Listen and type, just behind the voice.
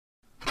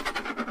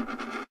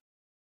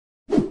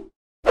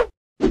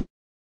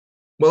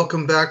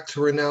Welcome back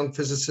to renowned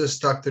physicist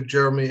Dr.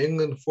 Jeremy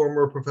England,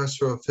 former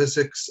professor of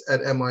physics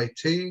at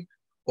MIT,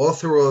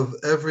 author of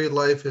Every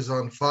Life is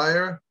on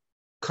Fire,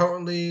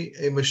 currently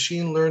a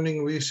machine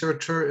learning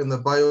researcher in the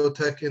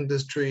biotech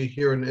industry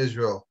here in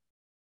Israel.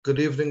 Good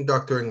evening,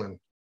 Dr. England.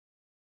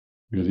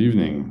 Good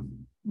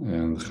evening,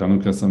 and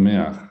Chanukah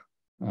Sameach.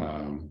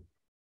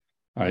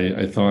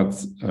 I thought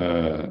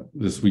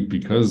this week,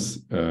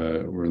 because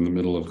we're in the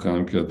middle of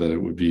Chanukah, that it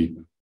would be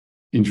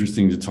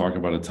interesting to talk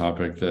about a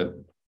topic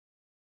that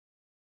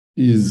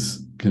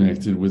is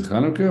connected with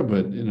Chanukah,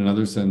 but in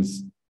another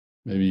sense,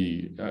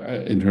 maybe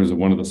in terms of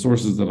one of the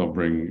sources that I'll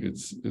bring,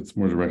 it's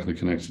more directly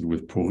connected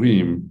with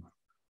Purim.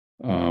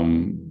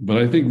 But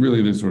I think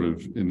really there's sort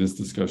of, in this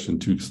discussion,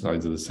 two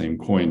sides of the same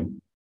coin.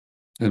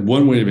 And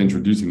one way of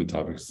introducing the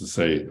topic is to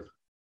say,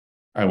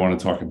 I want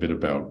to talk a bit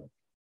about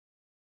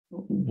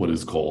what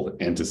is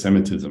called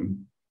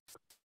anti-Semitism.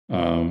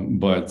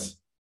 But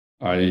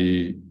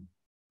I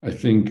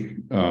think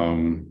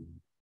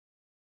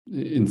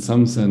in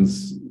some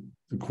sense,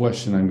 the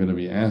question I'm going to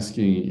be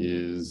asking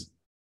is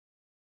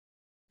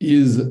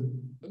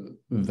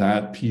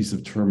that piece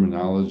of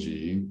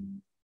terminology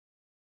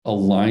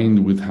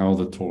aligned with how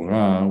the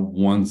Torah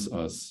wants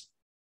us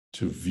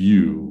to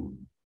view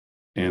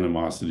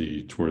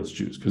animosity towards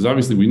Jews? Because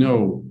obviously we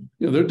know,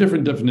 there are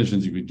different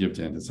definitions you could give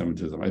to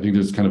anti-Semitism. I think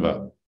there's kind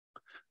of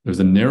there's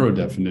a narrow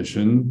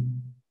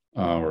definition,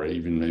 or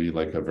even maybe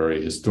like a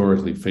very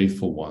historically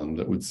faithful one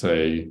that would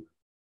say,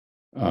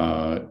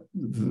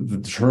 the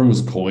term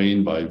was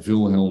coined by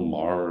Wilhelm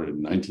Marr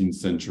in 19th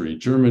century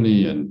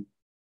Germany, and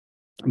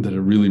that it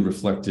really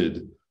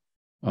reflected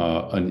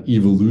an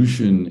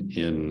evolution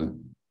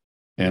in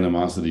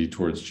animosity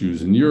towards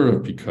Jews in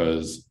Europe,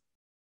 because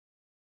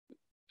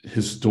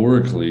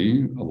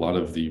historically a lot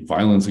of the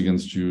violence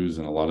against Jews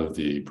and a lot of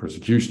the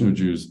persecution of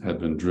Jews had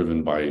been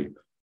driven by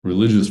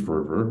religious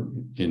fervor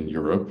in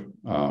Europe,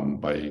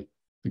 by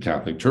the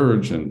Catholic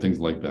Church and things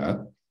like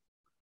that.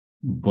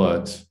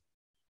 But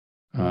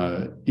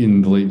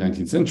in the late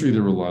 19th century,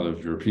 there were a lot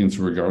of Europeans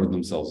who regarded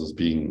themselves as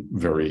being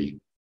very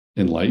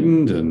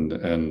enlightened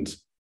and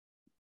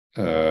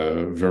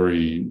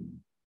very,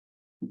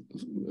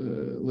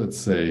 let's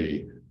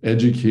say,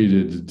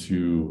 educated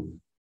to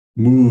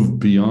move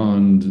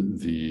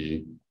beyond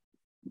the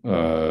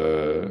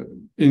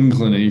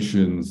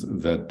inclinations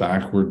that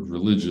backward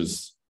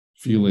religious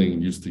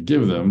feeling used to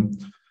give them.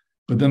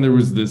 But then there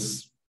was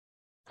this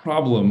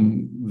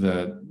problem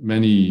that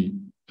many,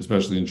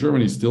 especially in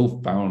Germany,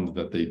 still found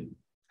that they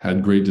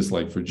had great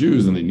dislike for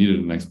Jews and they needed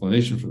an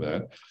explanation for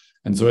that.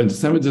 And so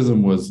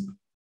anti-Semitism was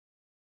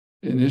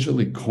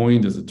initially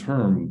coined as a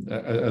term,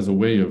 as a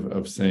way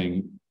of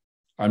saying,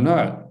 I'm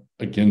not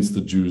against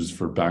the Jews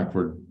for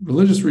backward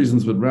religious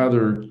reasons, but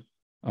rather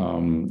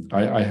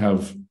I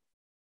have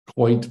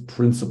quite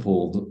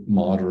principled,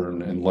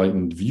 modern,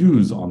 enlightened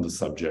views on the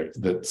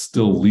subject that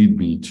still lead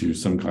me to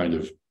some kind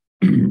of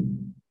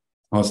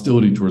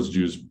hostility towards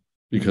Jews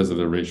because of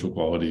their racial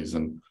qualities.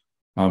 And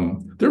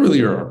there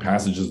really are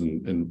passages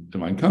in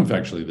Mein Kampf,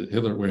 actually,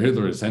 where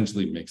Hitler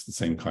essentially makes the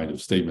same kind of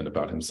statement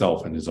about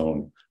himself and his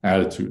own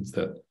attitudes,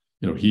 that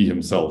he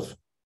himself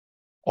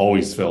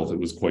always felt it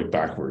was quite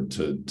backward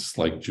to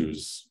dislike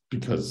Jews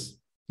because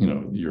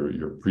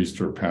your priest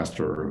or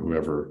pastor or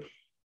whoever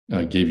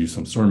gave you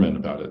some sermon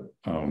about it,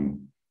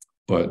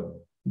 but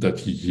that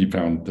he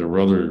found there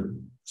were other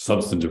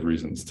substantive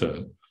reasons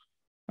to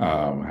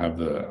have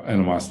the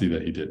animosity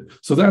that he did.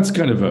 So that's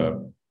kind of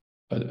a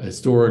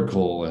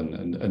historical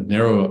and a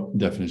narrow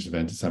definition of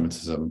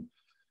anti-Semitism,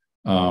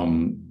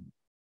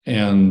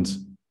 and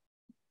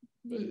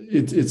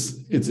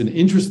it's an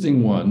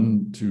interesting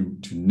one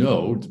to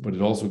note, but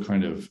it also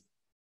kind of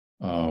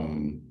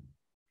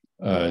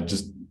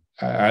just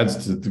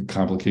adds to the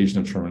complication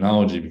of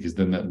terminology, because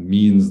then that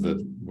means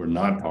that we're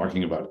not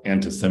talking about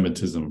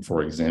anti-Semitism,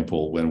 for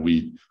example, when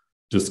we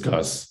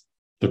discuss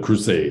the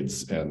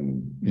Crusades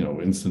and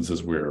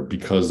instances where,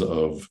 because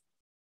of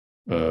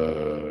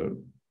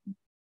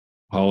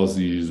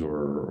policies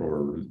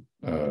or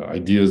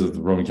ideas of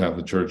the Roman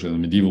Catholic Church in the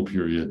medieval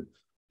period,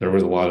 there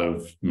was a lot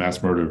of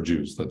mass murder of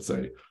Jews, let's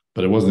say,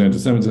 but it wasn't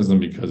anti-Semitism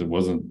because it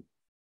wasn't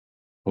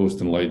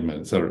post-Enlightenment,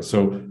 et cetera.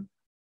 So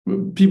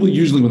people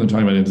usually, when they're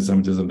talking about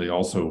anti-Semitism, they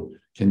also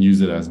can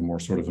use it as a more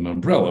sort of an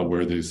umbrella,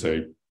 where they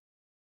say,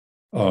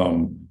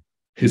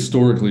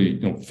 historically,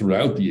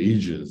 throughout the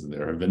ages,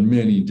 there have been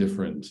many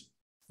different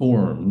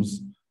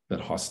forms that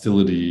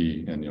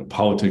hostility and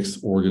politics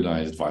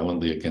organized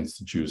violently against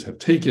the Jews have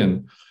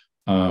taken,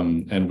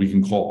 and we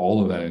can call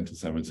all of that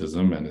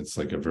anti-Semitism, and it's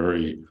like a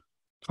very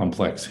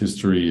complex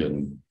history,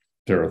 and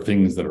there are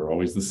things that are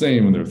always the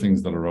same, and there are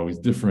things that are always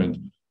different,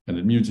 and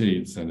it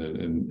mutates, and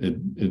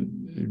it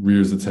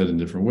rears its head in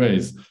different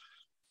ways.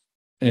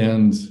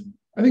 And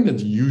I think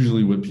that's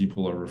usually what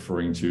people are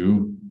referring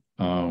to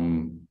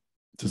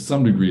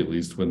some degree at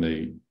least, when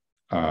they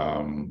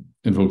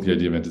invoke the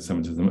idea of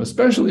anti-Semitism,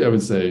 especially, I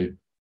would say,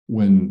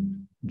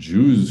 when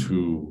Jews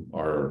who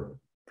are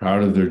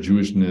proud of their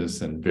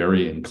Jewishness and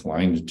very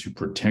inclined to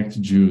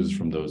protect Jews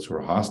from those who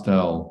are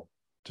hostile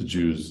to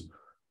Jews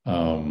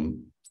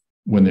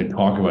when they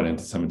talk about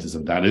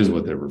anti-Semitism, that is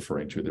what they're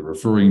referring to. They're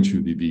referring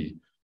to the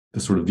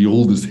sort of the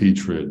oldest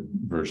hatred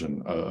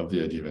version of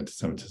the idea of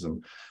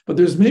anti-Semitism. But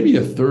there's maybe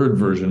a third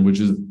version, which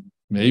is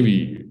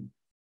maybe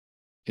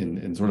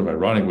in sort of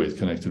ironic ways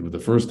connected with the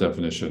first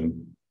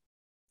definition,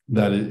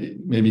 that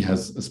it maybe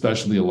has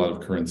especially a lot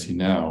of currency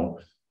now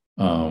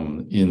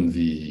in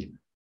the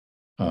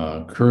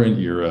current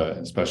era,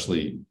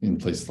 especially in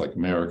places like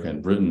America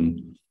and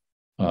Britain,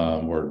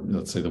 or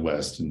let's say the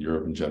West and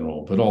Europe in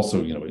general, but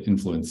also,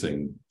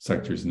 influencing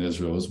sectors in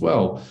Israel as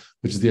well,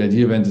 which is the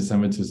idea of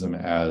anti-Semitism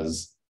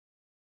as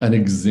an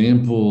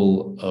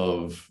example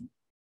of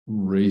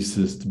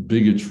racist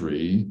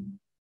bigotry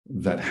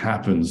that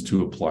happens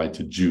to apply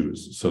to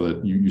Jews, so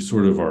that you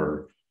sort of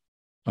are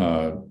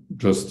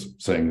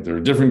just saying that there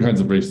are different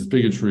kinds of racist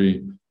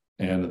bigotry,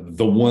 and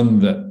the one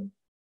that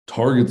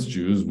targets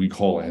Jews we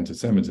call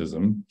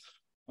anti-Semitism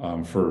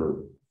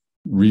for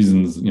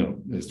reasons,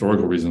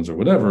 historical reasons or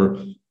whatever,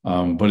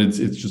 but it's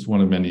just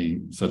one of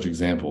many such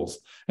examples.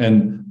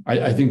 And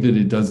I think that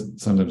it does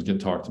sometimes get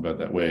talked about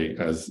that way,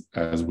 as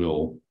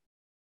we'll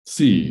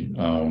see,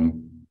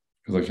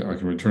 because I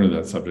can return to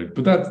that subject.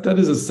 But that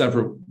is a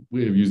separate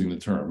way of using the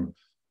term,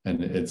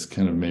 and it's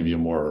kind of maybe a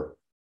more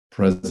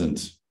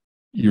present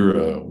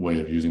era way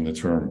of using the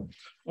term.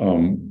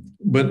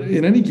 But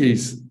in any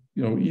case,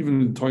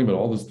 even talking about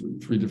all those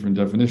three different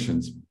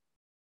definitions,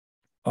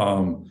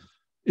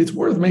 it's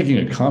worth making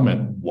a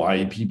comment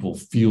why people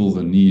feel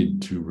the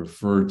need to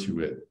refer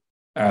to it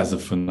as a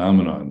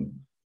phenomenon,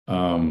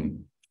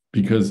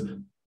 because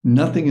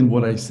nothing in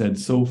what I said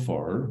so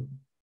far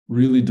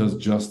really does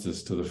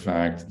justice to the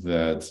fact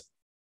that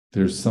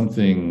there's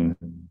something,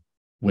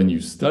 when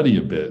you study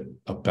a bit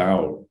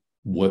about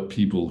what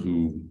people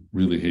who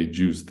really hate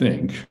Jews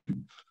think,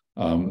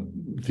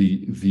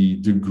 the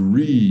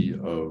degree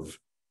of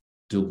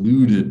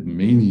deluded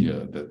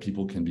mania that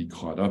people can be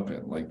caught up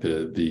in, like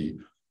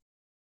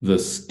the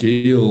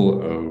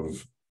scale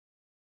of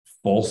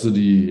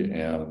falsity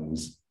and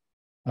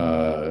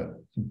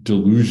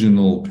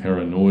delusional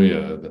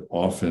paranoia that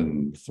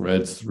often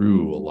threads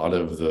through a lot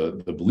of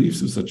the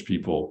beliefs of such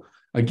people,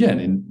 again,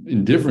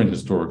 in different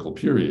historical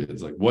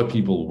periods, like what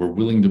people were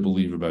willing to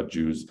believe about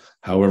Jews,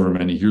 however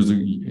many years,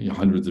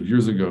 hundreds of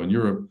years ago in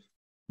Europe,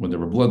 when there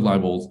were blood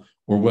libels,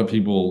 or what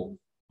people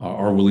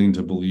are willing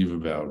to believe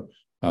about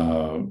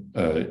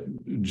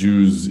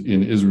Jews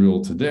in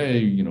Israel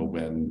today,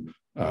 when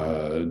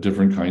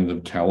different kinds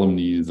of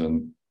calumnies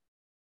and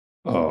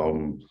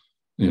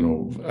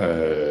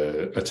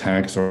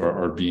attacks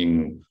are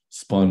being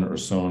spun or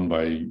sown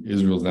by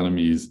Israel's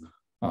enemies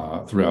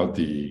throughout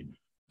the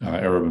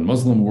Arab and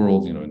Muslim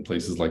world, in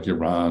places like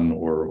Iran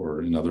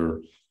or in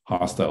other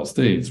hostile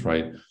states,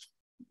 right?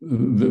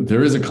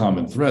 There is a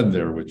common thread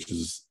there, which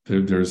is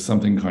there's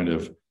something kind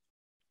of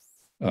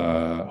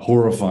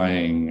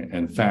horrifying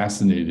and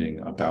fascinating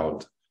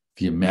about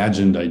the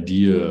imagined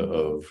idea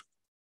of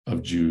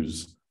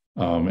Jews.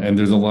 And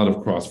there's a lot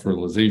of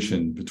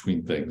cross-fertilization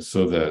between things,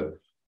 so that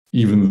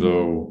even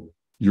though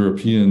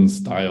European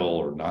style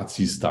or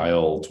Nazi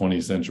style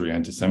 20th century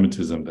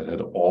anti-Semitism that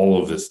had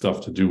all of this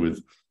stuff to do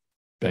with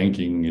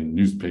banking and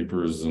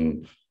newspapers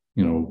and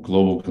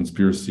global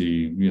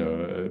conspiracy,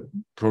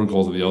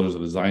 protocols of the elders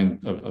of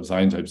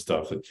Zion type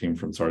stuff that came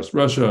from Tsarist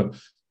Russia,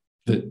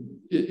 that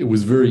it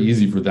was very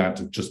easy for that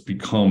to just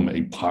become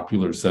a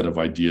popular set of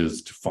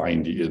ideas to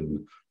find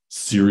in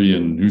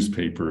Syrian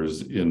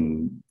newspapers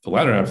in the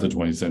latter half of the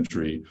 20th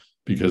century,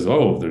 because,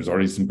 there's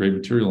already some great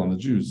material on the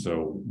Jews,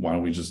 so why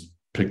don't we just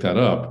pick that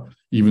up,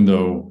 even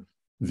though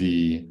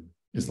the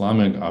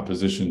Islamic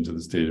opposition to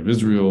the state of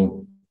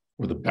Israel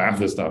or the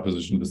Ba'athist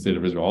opposition to the state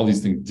of Israel, all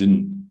these things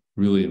didn't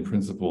really, in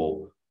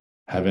principle,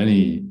 have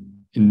any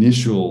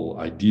initial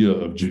idea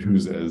of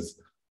Jews as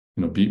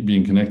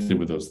being connected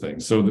with those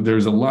things. So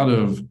there's a lot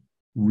of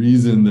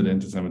reason that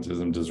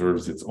anti-Semitism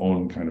deserves its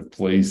own kind of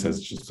place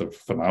as just a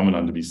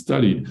phenomenon to be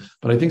studied.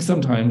 But I think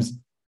sometimes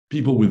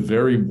people with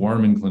very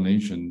warm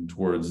inclination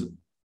towards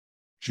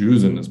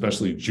Jews, and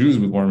especially Jews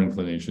with warm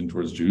inclination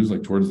towards Jews,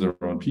 like towards their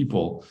own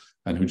people,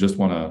 and who just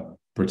want to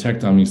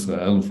protect Am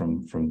Yisrael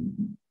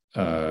from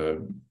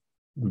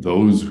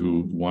those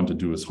who want to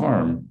do us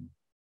harm,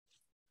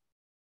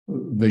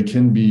 they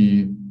can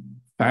be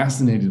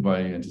fascinated by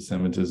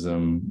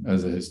anti-Semitism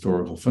as a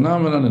historical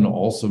phenomenon, and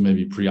also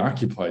maybe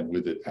preoccupied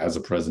with it as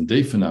a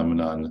present-day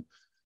phenomenon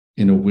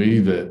in a way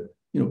that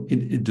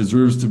it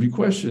deserves to be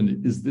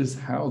questioned. Is this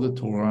how the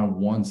Torah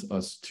wants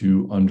us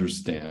to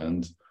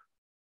understand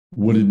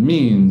what it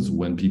means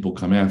when people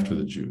come after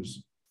the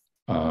Jews?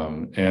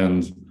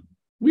 And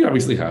we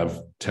obviously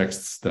have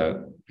texts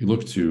that we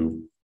look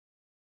to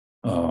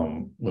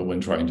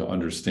when trying to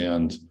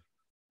understand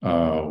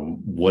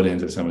what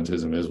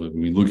anti-Semitism is. When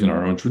we look in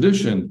our own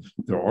tradition,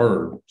 there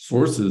are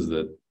sources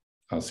that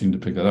seem to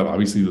pick that up.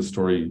 Obviously, the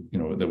story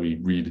that we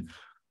read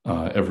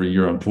every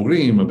year on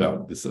Purim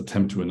about this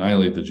attempt to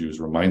annihilate the Jews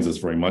reminds us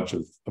very much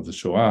of the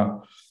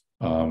Shoah,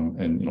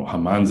 and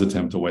Haman's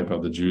attempt to wipe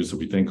out the Jews. So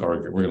we think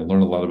we're going to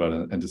learn a lot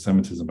about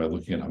anti-Semitism by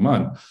looking at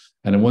Haman.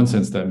 And in one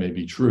sense, that may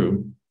be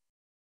true.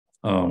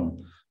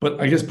 But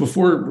I guess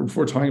before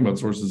talking about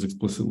sources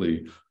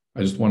explicitly,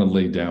 I just want to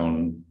lay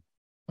down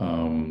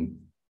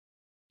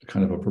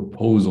kind of a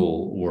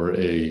proposal or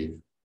a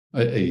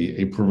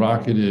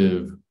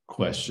provocative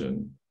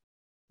question,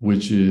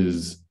 which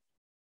is,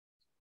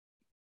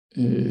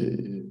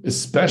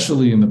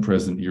 especially in the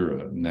present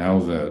era, now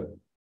that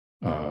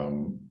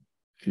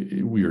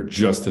we are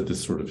just at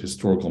this sort of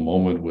historical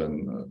moment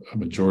when a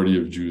majority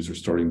of Jews are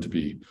starting to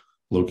be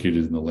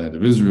located in the land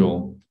of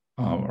Israel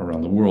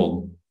around the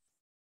world.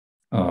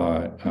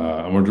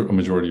 A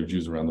majority of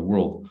Jews around the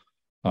world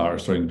are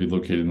starting to be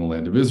located in the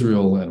land of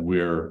Israel, and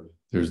where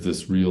there's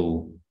this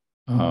real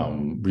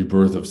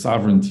rebirth of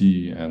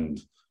sovereignty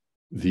and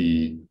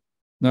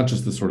not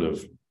just the sort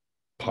of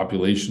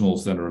populational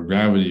center of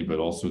gravity, but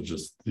also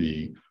just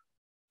the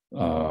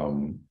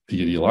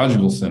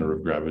ideological center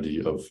of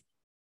gravity of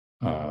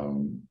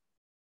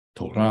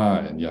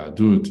Torah and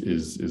Yahadut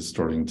is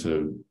starting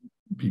to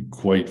be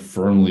quite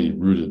firmly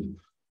rooted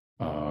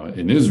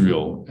in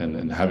Israel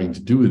and having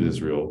to do with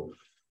Israel.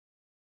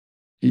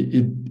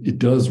 It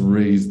does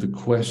raise the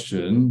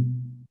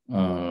question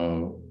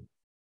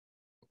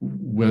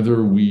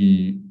whether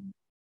we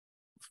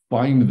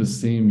find the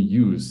same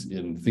use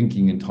in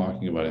thinking and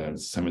talking about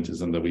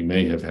anti-Semitism that we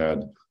may have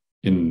had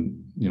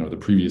in the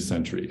previous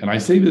century. And I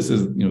say this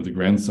as the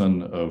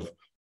grandson of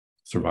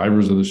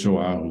survivors of the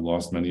Shoah who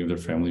lost many of their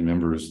family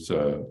members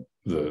to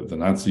the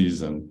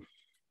Nazis and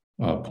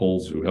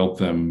Poles who helped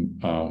them.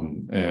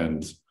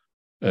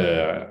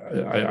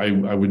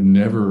 I would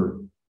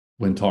never,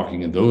 when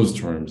talking in those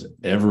terms,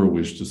 ever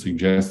wish to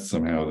suggest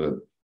somehow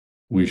that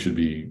we should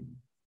be,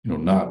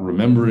 not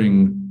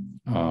remembering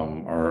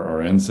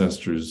our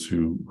ancestors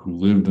who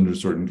lived under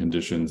certain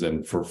conditions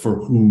and for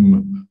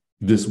whom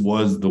this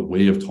was the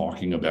way of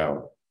talking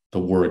about the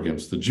war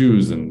against the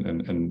Jews.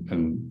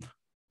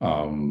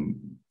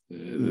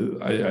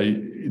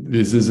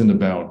 This isn't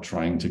about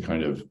trying to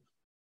kind of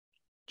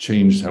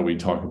change how we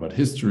talk about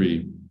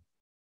history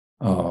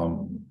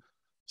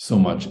so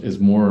much as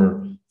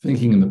more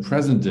thinking in the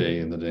present day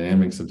and the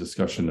dynamics of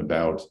discussion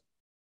about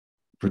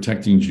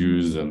protecting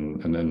Jews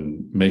and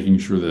then making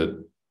sure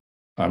that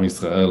Am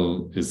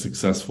Yisrael is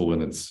successful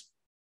in its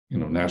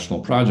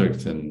national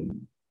project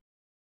and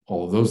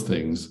all of those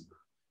things.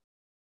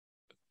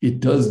 It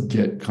does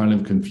get kind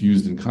of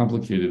confused and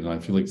complicated, and I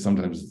feel like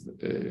sometimes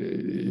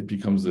it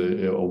becomes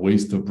a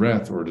waste of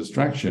breath or a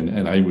distraction,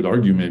 and I would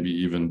argue maybe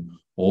even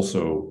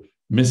also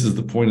misses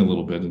the point a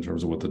little bit in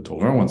terms of what the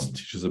Torah wants to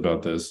teach us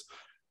about this,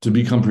 to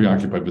become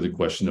preoccupied with the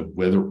question of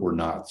whether or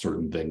not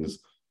certain things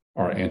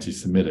are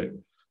anti-Semitic.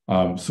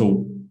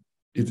 So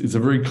it's a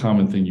very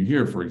common thing you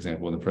hear, for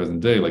example, in the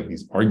present day, like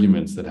these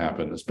arguments that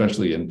happen,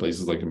 especially in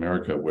places like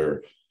America,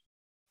 where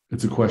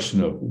it's a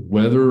question of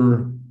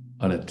whether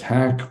an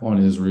attack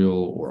on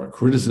Israel or a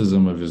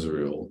criticism of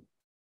Israel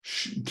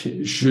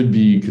should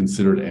be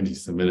considered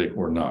anti-Semitic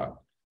or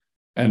not.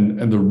 And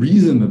the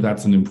reason that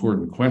that's an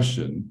important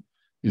question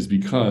is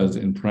because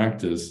in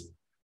practice,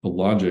 the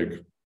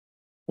logic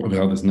of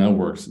how this now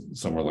works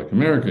somewhere like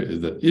America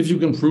is that if you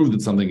can prove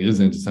that something is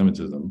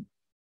anti-Semitism,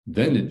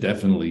 then it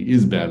definitely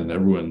is bad, and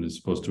everyone is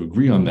supposed to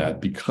agree on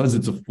that because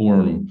it's a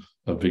form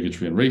of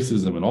bigotry and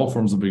racism, and all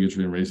forms of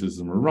bigotry and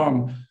racism are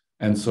wrong.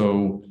 And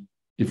so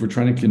if we're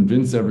trying to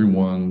convince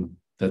everyone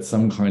that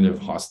some kind of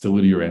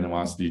hostility or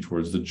animosity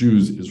towards the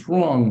Jews is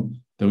wrong,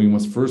 then we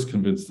must first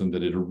convince them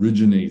that it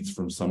originates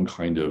from some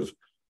kind of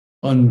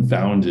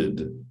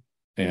unfounded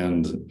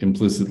and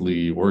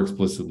implicitly or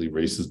explicitly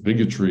racist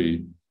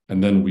bigotry.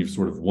 And then we've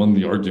sort of won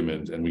the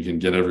argument, and we can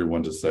get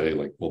everyone to say,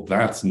 like, well,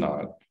 that's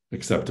not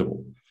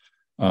acceptable.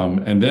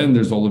 And then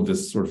there's all of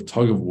this sort of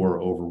tug of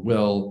war over,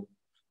 well,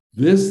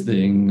 this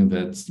thing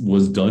that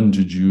was done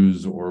to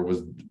Jews or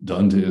was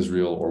done to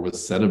Israel or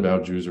was said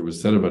about Jews or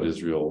was said about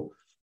Israel,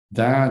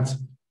 that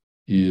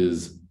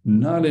is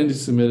not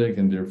anti-Semitic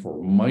and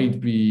therefore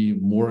might be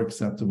more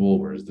acceptable,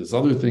 whereas this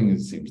other thing, it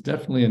seems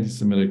definitely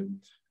anti-Semitic.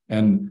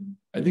 And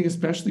I think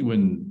especially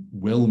when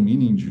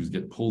well-meaning Jews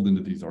get pulled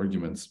into these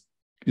arguments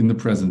in the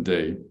present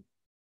day,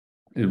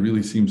 it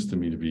really seems to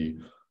me to be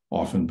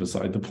often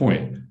beside the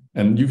point.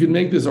 And you can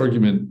make this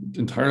argument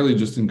entirely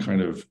just in kind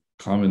of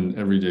common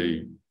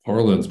everyday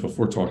parlance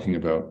before talking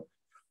about,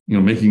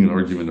 making an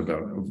argument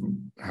about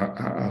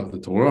how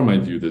the Torah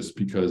might view this,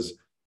 because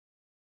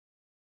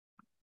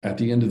at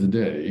the end of the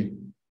day,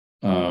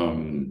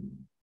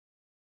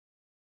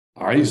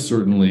 I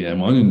certainly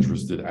am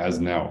uninterested, as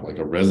now like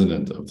a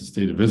resident of the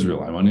state of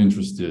Israel, I'm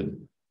uninterested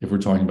if we're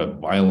talking about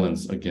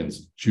violence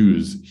against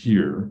Jews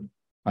here.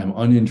 I'm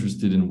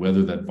uninterested in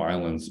whether that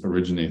violence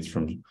originates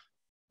from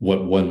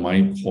what one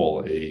might call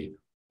an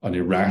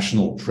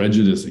irrational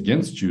prejudice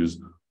against Jews,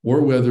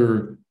 or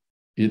whether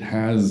it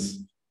has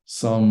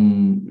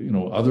some,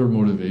 other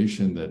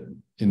motivation that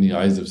in the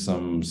eyes of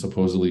some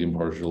supposedly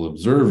impartial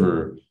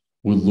observer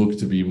would look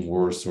to be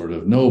more sort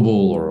of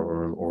noble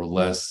or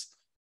less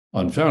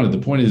unfounded. The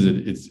point is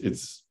that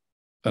it's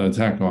an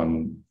attack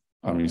on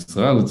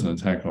Israel, it's an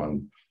attack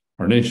on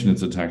our nation,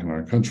 it's an attack on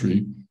our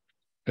country.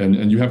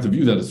 and you have to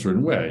view that a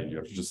certain way. You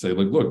have to just say,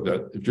 like, look,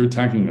 that if you're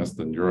attacking us,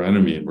 then you're our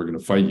enemy, and we're going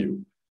to fight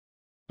you.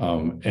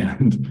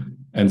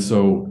 And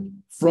so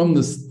from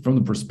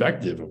the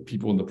perspective of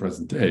people in the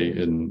present day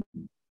in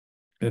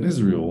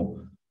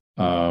Israel,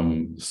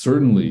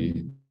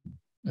 certainly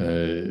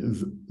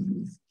the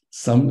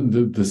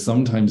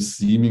sometimes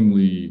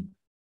seemingly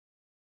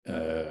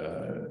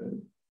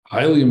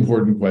highly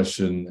important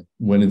question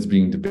when it's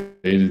being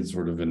debated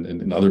sort of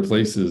in other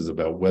places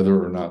about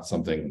whether or not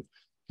something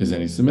is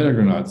anti-Semitic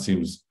or not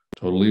seems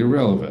totally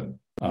irrelevant.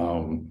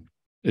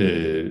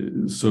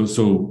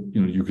 So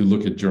you could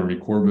look at Jeremy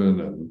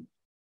Corbyn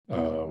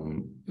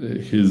and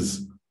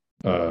his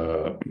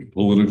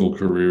political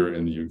career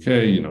in the UK,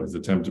 his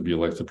attempt to be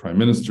elected prime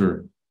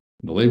minister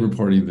in the Labour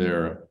Party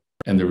there.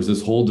 And there was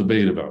this whole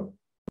debate about,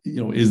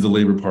 is the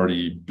Labour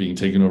Party being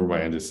taken over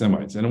by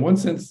anti-Semites? And in one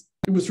sense,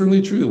 it was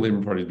certainly true the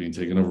Labour Party is being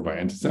taken over by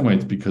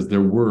anti-Semites, because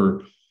there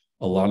were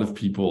a lot of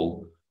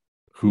people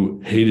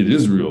who hated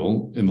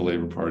Israel in the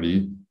Labour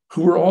Party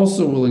who were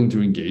also willing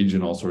to engage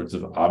in all sorts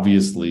of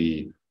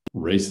obviously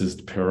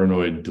racist,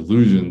 paranoid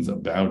delusions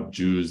about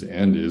Jews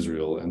and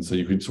Israel. And so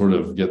you could sort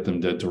of get them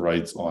dead to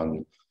rights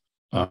on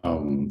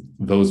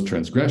those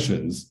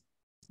transgressions.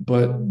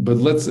 But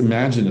let's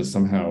imagine a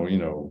somehow,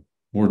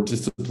 more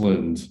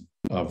disciplined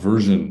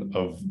version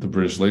of the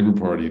British Labour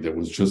Party that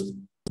was just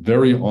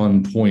very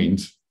on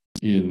point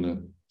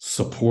in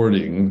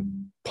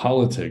supporting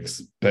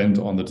politics bent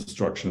on the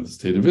destruction of the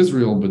state of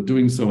Israel, but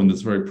doing so in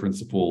this very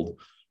principled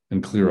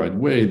and clear-eyed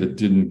way that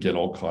didn't get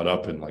all caught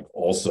up in like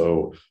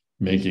also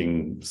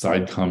making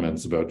side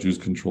comments about Jews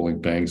controlling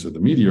banks or the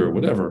media or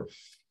whatever.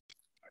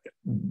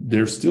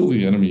 They're still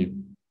the enemy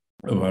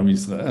of Am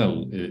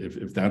Yisrael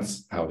if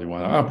that's how they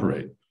want to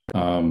operate.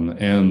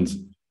 And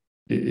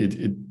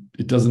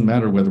it doesn't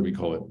matter whether we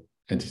call it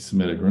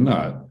anti-Semitic or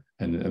not.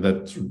 And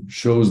that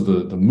shows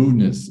the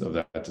moodness of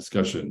that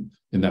discussion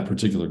in that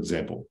particular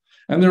example.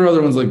 And there are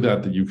other ones like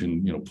that you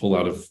can pull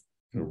out of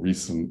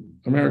recent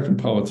American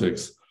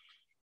politics.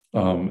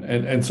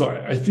 And so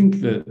I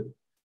think that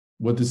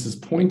what this is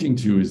pointing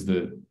to is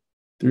that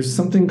there's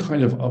something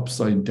kind of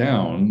upside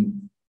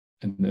down,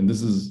 and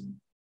this is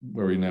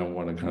where we now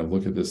want to kind of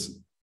look at this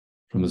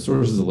from the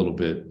sources a little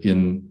bit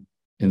in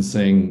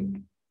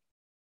saying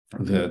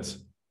that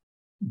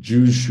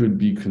Jews should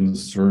be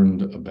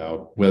concerned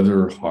about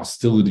whether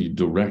hostility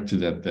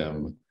directed at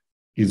them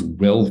is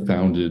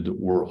well-founded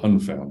or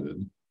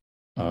unfounded,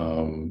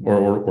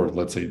 or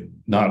let's say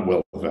not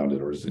well-founded,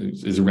 or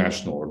is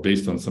irrational, or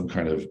based on some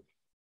kind of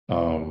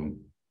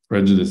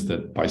prejudice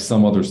that by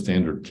some other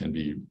standard can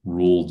be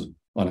ruled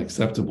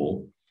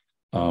unacceptable.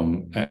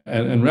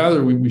 And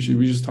rather, we should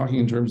be just talking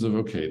in terms of,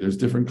 okay, there's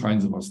different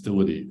kinds of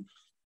hostility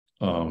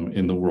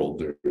in the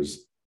world.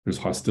 There's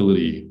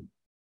hostility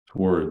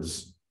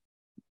towards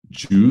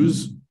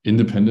Jews,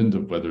 independent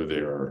of whether they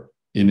are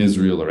in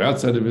Israel or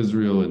outside of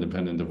Israel,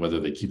 independent of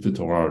whether they keep the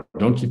Torah or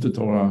don't keep the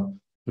Torah.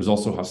 There's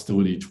also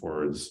hostility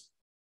towards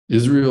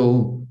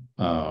Israel,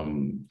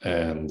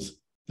 and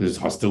there's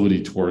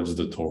hostility towards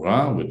the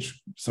Torah, which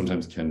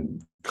sometimes can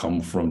come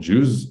from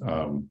Jews,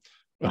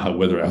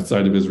 whether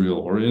outside of Israel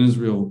or in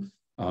Israel.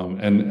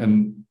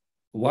 And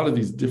a lot of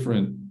these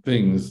different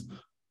things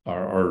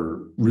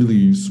are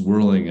really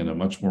swirling in a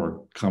much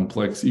more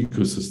complex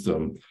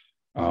ecosystem.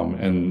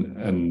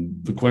 And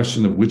the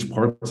question of which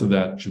parts of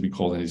that should be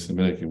called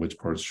anti-Semitic and which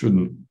parts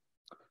shouldn't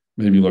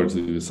maybe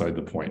largely decide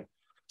the point.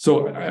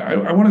 So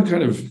I want to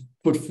kind of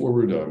put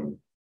forward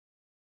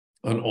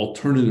an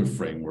alternative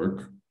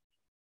framework,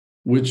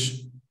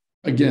 which,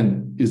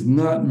 again, is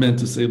not meant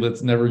to say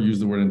let's never use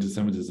the word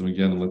anti-Semitism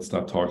again and let's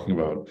stop talking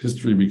about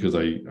history, because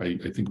I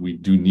think we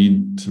do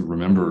need to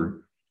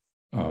remember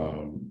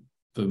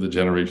the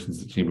generations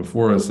that came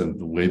before us and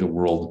the way the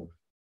world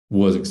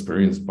was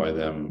experienced by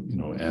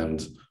them,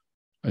 and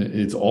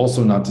it's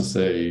also not to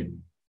say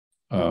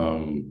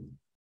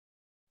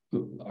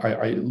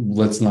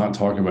let's not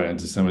talk about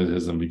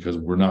anti-Semitism because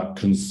we're not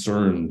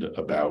concerned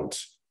about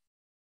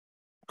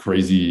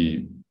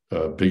crazy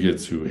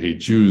bigots who hate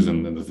Jews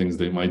and the things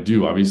they might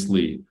do.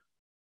 Obviously,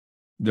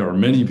 there are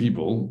many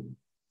people,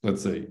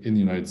 let's say in the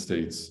United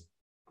States,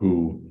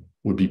 who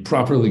would be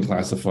properly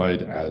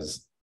classified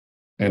as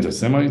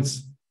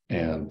anti-Semites,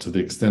 and to the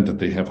extent that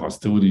they have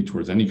hostility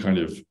towards any kind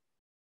of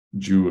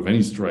Jew of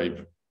any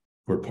stripe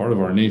who are part of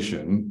our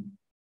nation,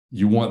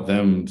 you want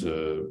them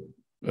to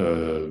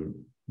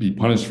be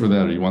punished for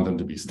that, or you want them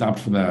to be stopped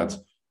for that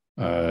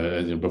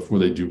before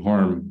they do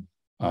harm.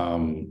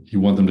 You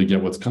want them to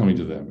get what's coming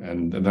to them,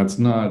 and that's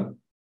not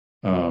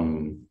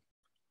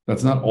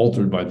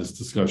altered by this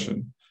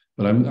discussion.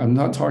 But I'm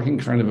not talking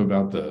kind of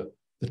about the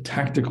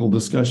tactical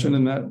discussion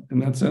in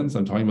that sense.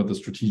 I'm talking about the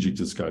strategic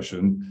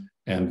discussion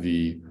and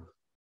the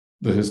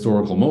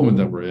historical moment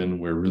that we're in,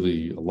 where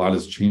really a lot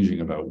is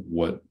changing about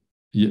what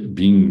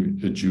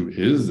being a Jew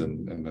is,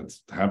 and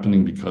that's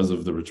happening because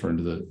of the return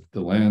to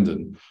the land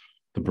and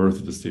the birth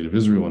of the state of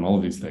Israel and all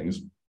of these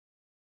things.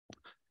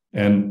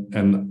 And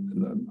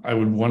I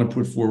would want to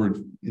put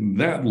forward in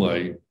that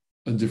light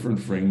a different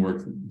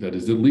framework that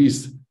is at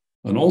least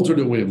an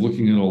alternate way of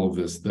looking at all of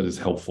this that is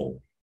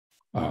helpful,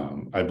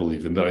 I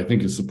believe, and that I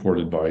think is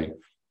supported by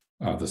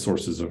the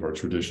sources of our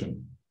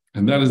tradition.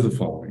 And that is the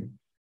following.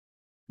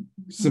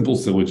 Simple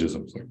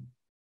syllogisms.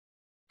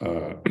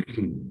 Am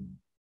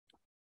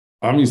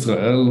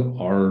Yisrael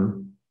are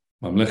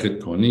Mamlechet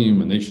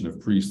Kohanim, a nation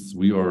of priests.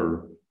 We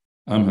are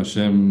Am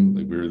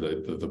Hashem, we're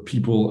the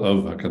people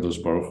of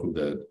HaKadosh Baruch Hu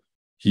that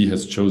he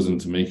has chosen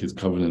to make his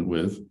covenant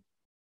with.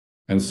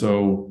 And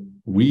so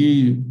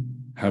we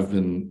have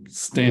been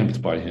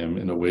stamped by him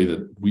in a way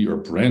that we are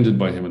branded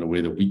by him in a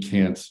way that we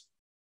can't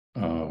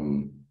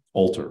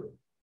alter.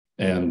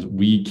 And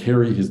we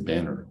carry his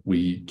banner.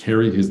 We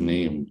carry his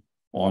name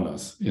on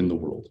us in the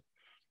world.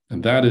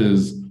 And that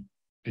is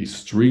a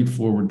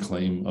straightforward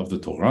claim of the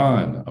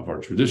Torah and of our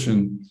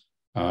tradition.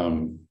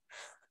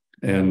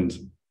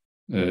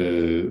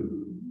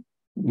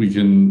 We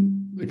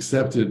can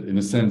accept it in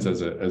a sense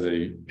as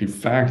a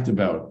fact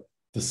about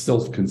the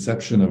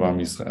self-conception of Am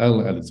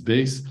Yisrael at its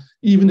base,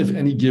 even if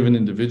any given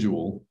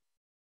individual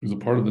who's a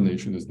part of the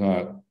nation is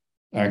not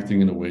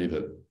acting in a way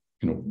that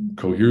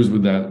coheres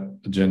with that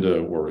agenda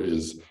or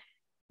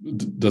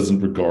doesn't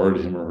regard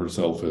him or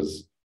herself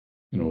as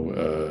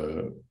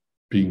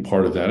being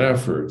part of that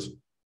effort.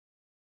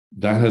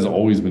 That has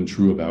always been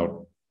true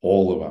about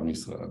all of Am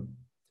Yisrael.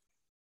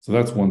 So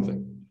that's one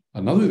thing.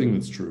 Another thing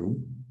that's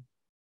true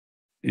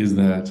is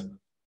that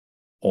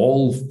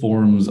all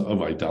forms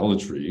of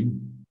idolatry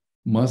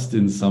must,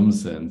 in some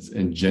sense,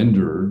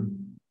 engender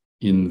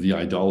in the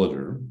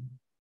idolater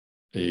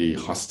a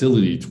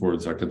hostility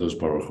towards HaKadosh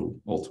Baruch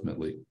Hu,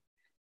 ultimately.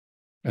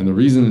 And the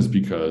reason is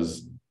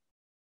because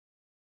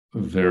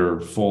their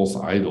false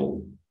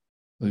idol,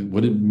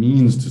 what it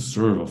means to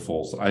serve a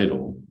false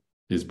idol,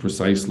 is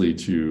precisely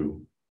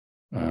to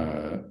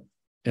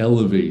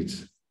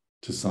elevate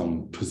to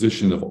some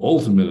position of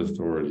ultimate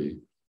authority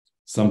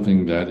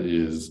something that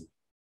is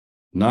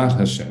not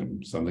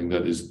Hashem, something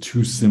that is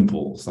too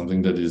simple,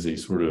 something that is a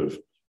sort of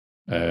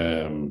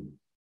a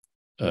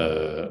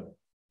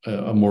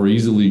more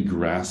easily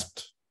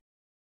grasped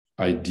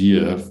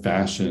idea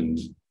fashioned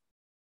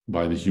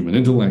by the human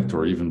intellect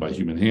or even by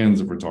human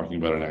hands if we're talking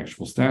about an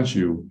actual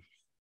statue.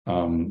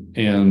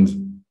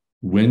 And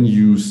when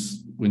you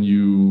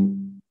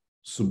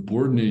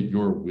subordinate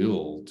your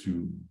will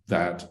to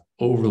that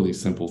overly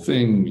simple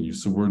thing, when you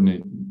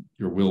subordinate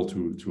your will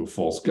to a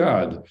false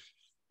god,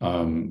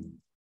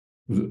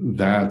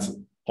 that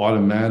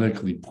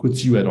automatically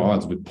puts you at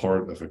odds with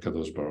part of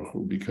HaKadosh Baruch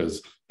Hu,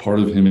 because part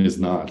of him is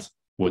not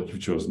what you've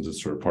chosen to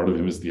serve. Part of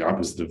him is the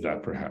opposite of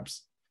that,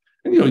 perhaps.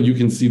 And you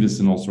can see this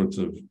in all sorts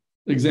of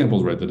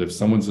examples, right? That if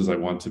someone says, I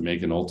want to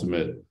make an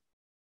ultimate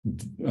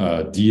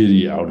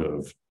deity out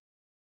of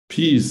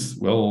peace,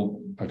 well,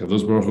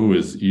 HaKadosh Baruch Hu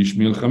is Ish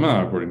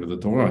Milchama, according to the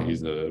Torah.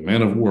 He's a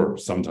man of war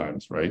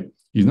sometimes, right?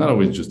 He's not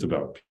always just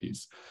about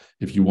peace.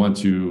 If you want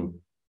to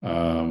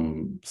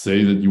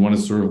say that you want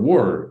to serve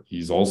war,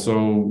 he's also,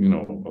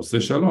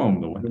 Oseh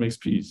Shalom, the one who makes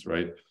peace,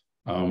 right?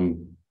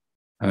 And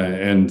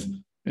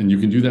you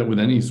can do that with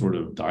any sort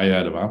of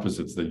dyad of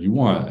opposites that you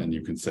want. And you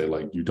can say,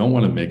 you don't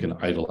want to make an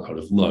idol out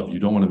of love. You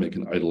don't want to make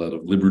an idol out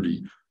of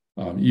liberty.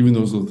 Even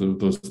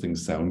those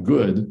things sound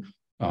good.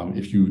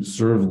 If you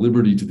serve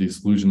liberty to the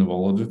exclusion of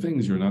all other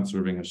things, you're not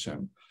serving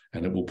Hashem.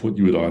 And it will put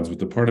you at odds with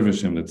the part of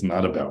Hashem that's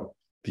not about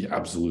the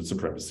absolute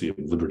supremacy of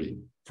liberty,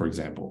 for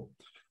example.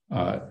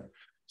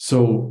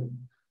 So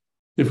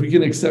if we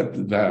can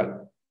accept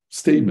that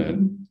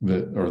statement,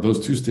 or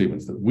those two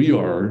statements, that we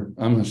are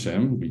Am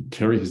Hashem, we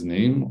carry his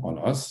name on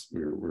us,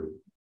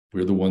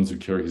 we're the ones who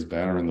carry his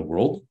banner in the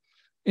world,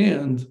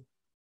 and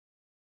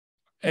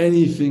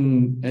any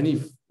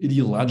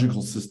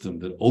ideological system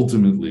that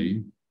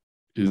ultimately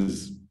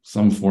is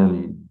some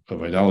form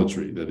of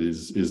idolatry that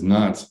is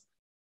not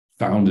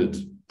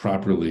founded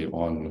properly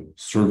on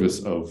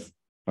service of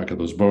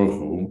HaKadosh Baruch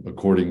Hu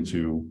according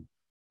to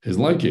his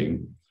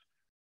liking,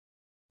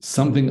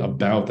 something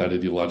about that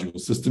ideological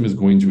system is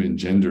going to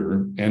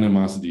engender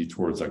animosity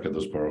towards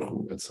HaKadosh Baruch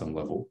Hu at some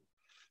level.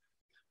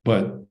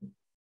 But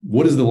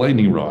what is the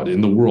lightning rod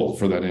in the world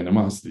for that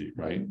animosity,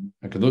 right?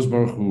 HaKadosh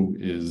Baruch Hu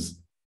is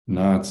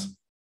not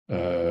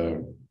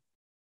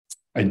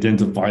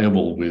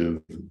identifiable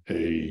with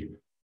a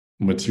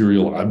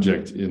material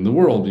object in the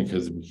world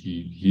because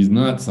he's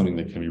not something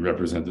that can be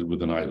represented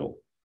with an idol.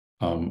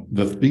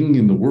 The thing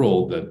in the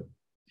world that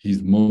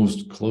he's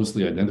most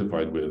closely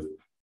identified with,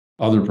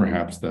 other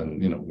perhaps than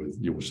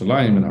with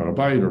Yerushalayim and Har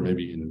HaBayit, or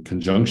maybe in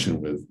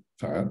conjunction with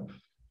that,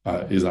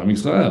 is Am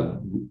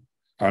Yisrael.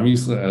 Am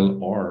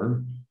Yisrael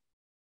are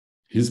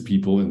his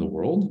people in the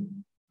world,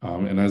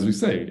 and as we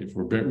say, if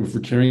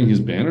we're carrying his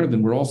banner,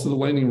 then we're also the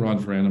lightning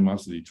rod for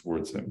animosity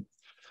towards him.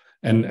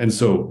 And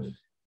so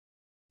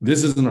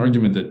this is an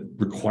argument that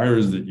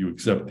requires that you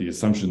accept the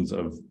assumptions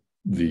of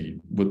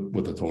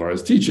what the Torah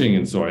is teaching.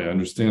 And so I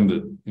understand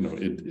that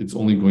it's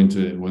only going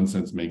to, in one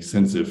sense, make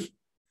sense if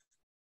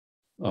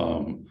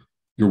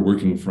you're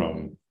working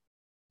from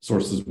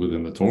sources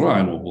within the Torah,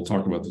 and we'll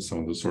talk about some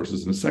of the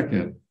sources in a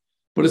second.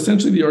 But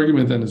essentially, the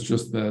argument then is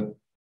just that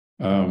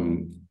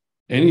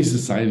any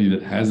society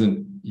that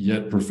hasn't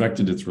yet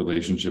perfected its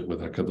relationship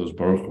with HaKadosh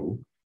Baruch Hu,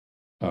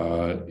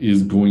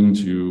 is going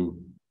to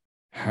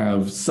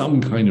have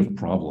some kind of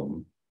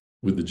problem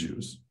with the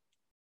Jews,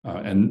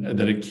 and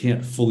that it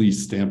can't fully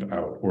stamp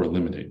out or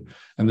eliminate.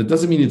 And that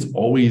doesn't mean it's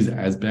always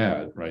as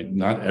bad, right?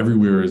 Not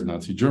everywhere is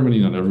Nazi Germany,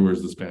 not everywhere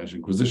is the Spanish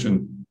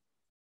Inquisition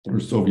or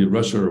Soviet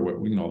Russia,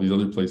 or all these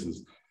other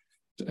places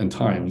and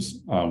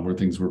times where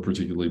things were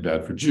particularly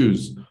bad for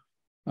Jews.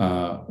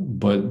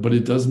 But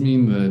it does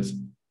mean that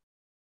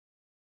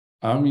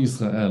Am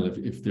Yisrael,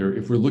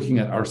 if we're looking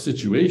at our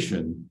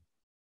situation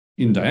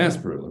in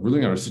diaspora, if we're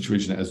looking at our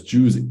situation as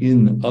Jews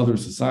in other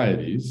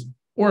societies,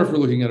 or if we're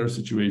looking at our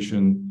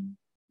situation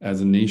as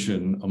a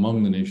nation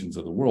among the nations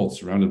of the world,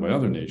 surrounded by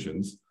other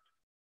nations,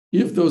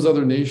 if those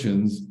other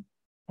nations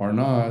are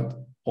not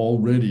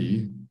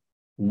already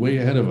way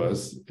ahead of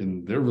us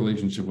in their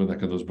relationship with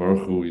HaKadosh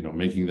Baruch Hu,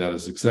 making that a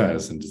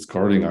success and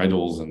discarding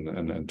idols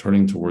and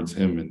turning towards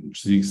Him and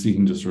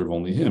seeking to serve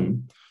only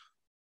Him,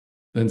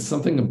 then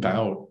something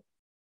about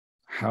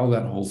how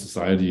that whole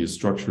society is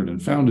structured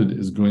and founded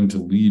is going to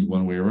lead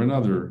one way or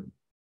another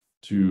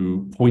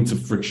to points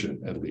of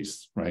friction, at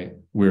least, right?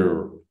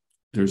 Where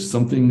there's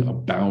something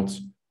about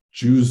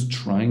Jews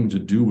trying to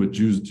do what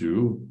Jews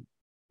do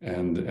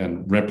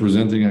and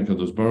representing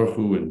HaKadosh Baruch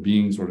Hu and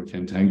being sort of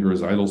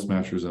cantankerous idol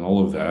smashers and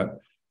all of that,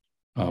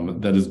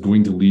 that is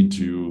going to lead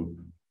to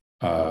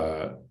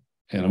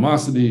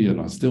animosity and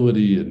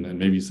hostility and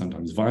maybe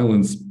sometimes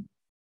violence.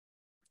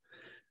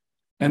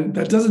 And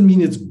that doesn't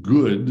mean it's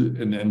good.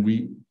 And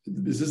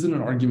this isn't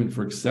an argument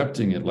for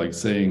accepting it, like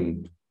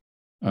saying,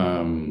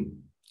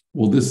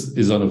 well, this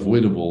is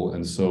unavoidable,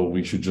 and so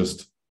we should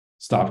just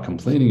stop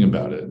complaining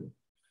about it.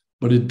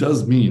 But it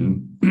does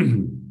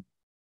mean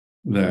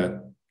that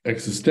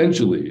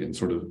existentially and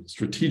sort of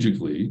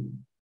strategically,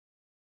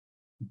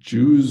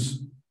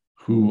 Jews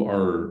who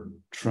are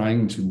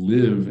trying to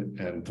live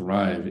and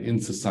thrive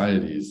in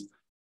societies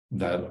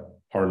that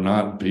are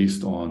not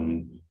based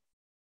on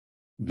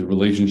the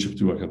relationship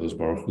to HaKadosh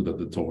Baruch Hu that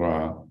the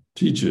Torah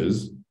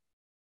teaches,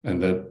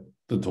 and that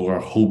the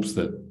Torah hopes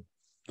that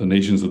the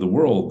nations of the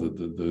world,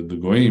 the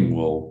Goyim,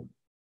 will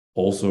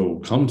also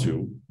come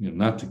to,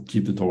 not to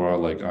keep the Torah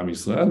like Am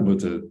Yisrael, but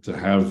to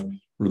have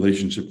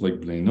relationship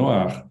like Bnei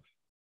Noach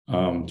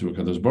to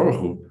HaKadosh Baruch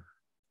Hu.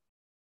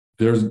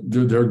 There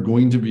are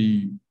going to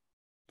be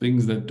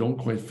things that don't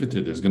quite fit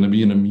it. There's going to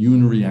be an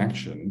immune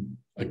reaction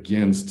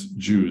against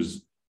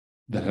Jews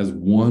that has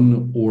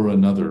one or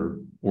another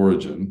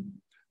origin,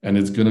 and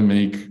it's going to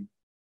make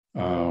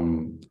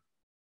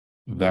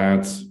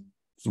that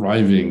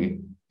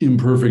thriving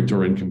imperfect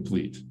or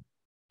incomplete.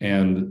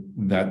 And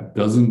that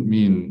doesn't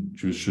mean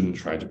Jews shouldn't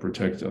try to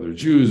protect other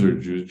Jews, or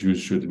Jews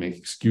should make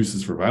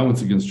excuses for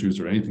violence against Jews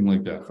or anything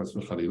like that, chas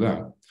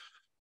v'chalila.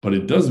 But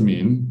it does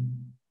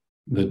mean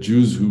that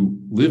Jews who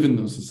live in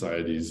those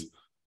societies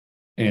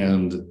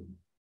and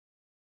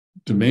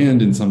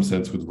demand, in some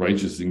sense, with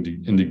righteous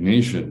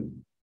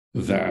indignation,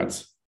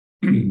 that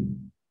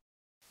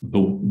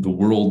the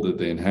world that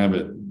they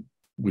inhabit,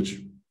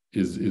 which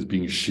is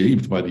being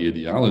shaped by the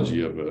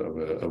ideology of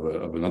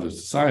another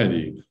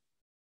society,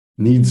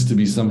 needs to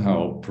be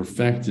somehow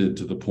perfected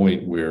to the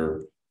point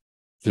where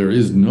there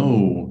is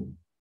no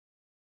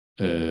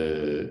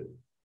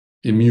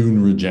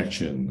immune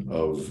rejection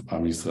of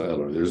Am Yisrael,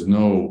 or there's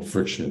no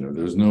friction, or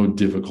there's no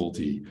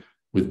difficulty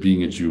with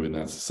being a Jew in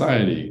that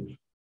society.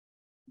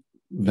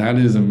 That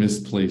is a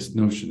misplaced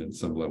notion at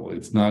some level.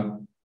 It's not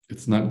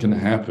going to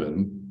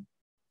happen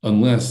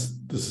unless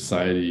the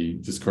society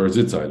discards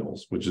its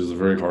idols, which is a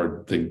very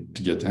hard thing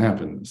to get to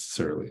happen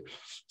necessarily.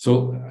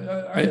 So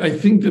I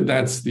think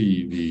that's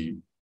the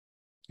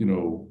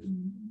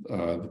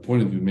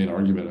point of the main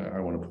argument I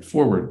want to put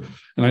forward.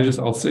 And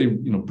I'll say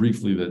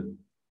briefly that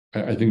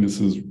I think this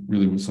is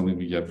really something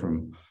we get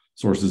from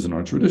sources in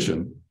our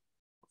tradition.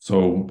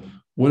 So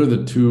what are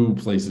the two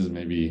places,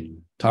 maybe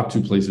top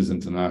two places in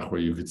Tanakh, where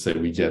you could say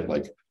we get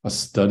like a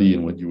study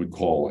in what you would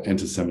call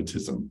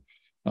anti-Semitism,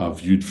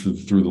 viewed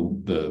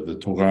through the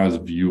Torah's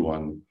view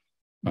on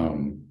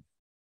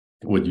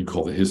what you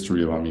call the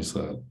history of Am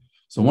Yisrael?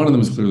 So one of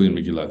them is clearly in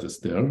Megillat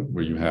Esther,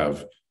 where you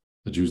have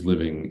the Jews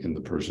living in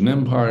the Persian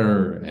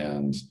Empire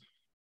and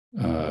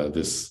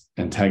this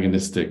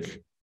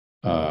antagonistic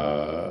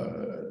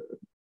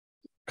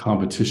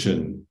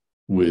competition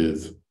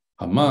with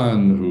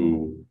Haman,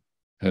 who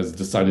has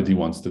decided he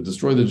wants to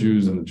destroy the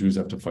Jews, and the Jews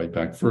have to fight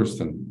back first,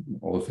 and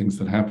all the things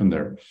that happen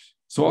there.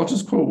 So I'll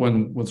just quote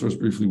one source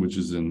briefly, which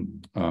is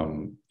in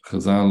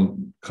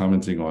Chazal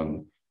commenting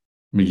on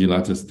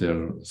Megillat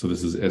Esther. So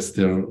this is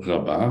Esther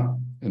Rabbah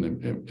in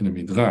a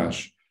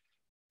midrash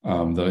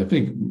that I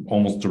think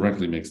almost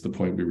directly makes the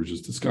point we were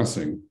just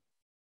discussing,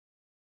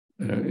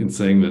 in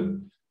saying that,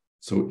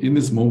 so in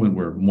this moment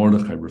where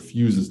Mordechai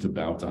refuses to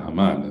bow to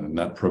Haman, and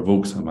that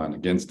provokes Haman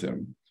against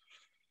him,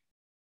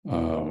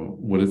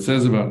 what it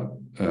says about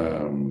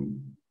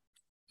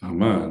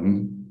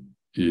Haman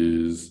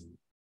is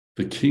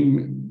the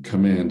king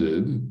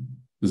commanded,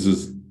 this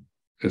is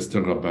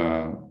Esther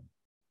Rabbah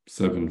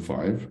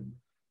 7:5,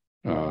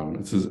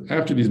 It says,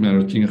 after these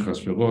matters, King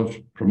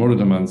Achashverosh promoted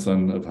Haman,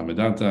 son of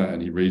Hamedata,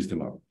 and he raised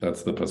him up.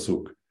 That's the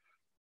pasuk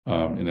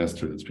in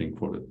Esther that's being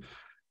quoted.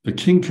 The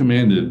king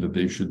commanded that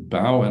they should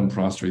bow and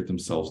prostrate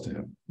themselves to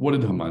him. What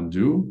did Haman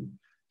do?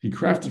 He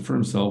crafted for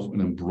himself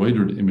an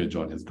embroidered image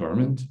on his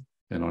garment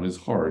and on his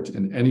heart,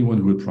 and anyone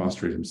who would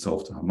prostrate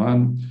himself to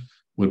Haman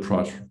would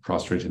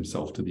prostrate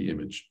himself to the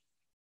image.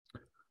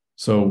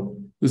 So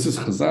this is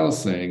Chazal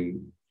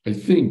saying, I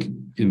think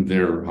in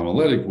their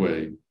homiletic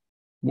way,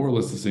 more or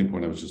less the same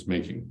point I was just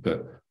making,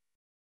 that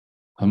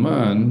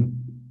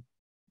Haman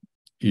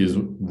is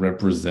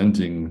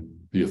representing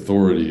the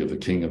authority of the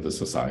king of the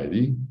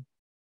society,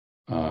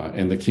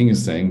 and the king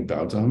is saying,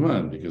 bow to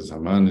Haman, because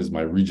Haman is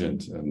my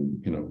regent,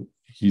 and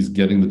he's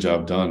getting the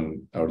job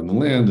done out in the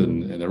land,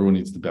 and everyone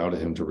needs to bow to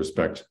him to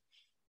respect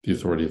the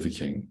authority of the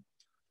king.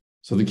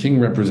 So the king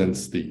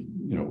represents the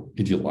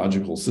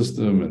ideological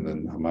system, and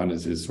then Haman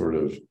is his sort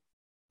of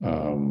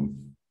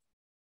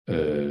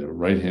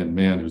right-hand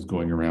man who's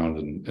going around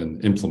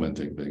and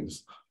implementing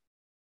things.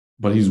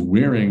 But he's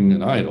wearing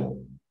an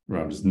idol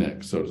around his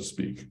neck, so to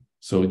speak.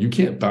 So you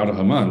can't bow to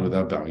Haman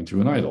without bowing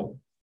to an idol.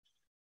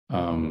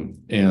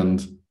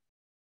 And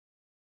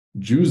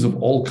Jews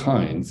of all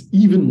kinds,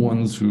 even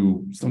ones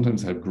who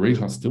sometimes have great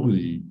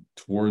hostility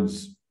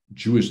towards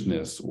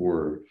Jewishness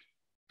or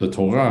the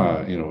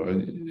Torah,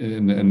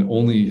 and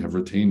only have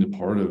retained a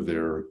part of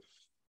their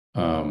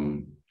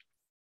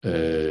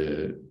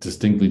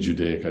distinctly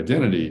Judaic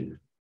identity,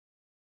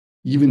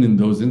 even in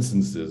those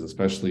instances,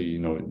 especially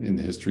in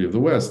the history of the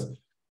West,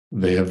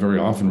 they have very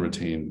often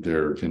retained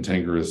their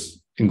cantankerous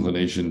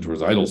inclination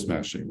towards idol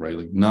smashing, right?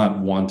 Like not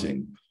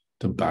wanting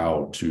to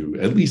bow to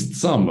at least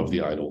some of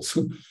the idols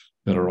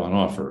that are on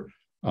offer,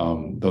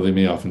 though they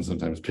may often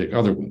sometimes pick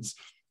other ones.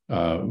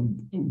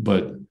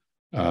 But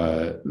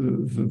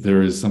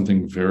there is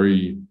something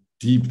very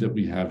deep that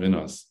we have in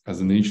us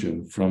as a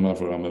nation from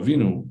Avraham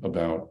Avinu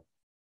about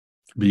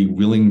being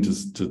willing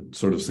to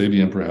sort of say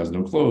the emperor has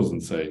no clothes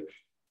and say,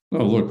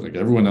 no, look, like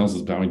everyone else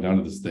is bowing down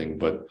to this thing,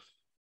 but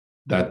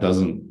that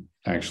doesn't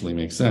actually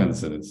make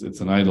sense, and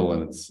it's an idol,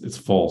 and it's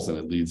false, and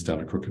it leads down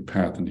a crooked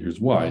path, and here's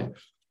why.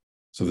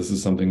 So this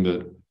is something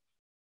that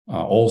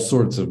all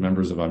sorts of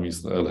members of Am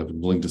Yisrael have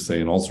been willing to say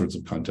in all sorts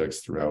of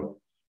contexts throughout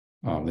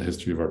the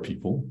history of our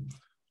people.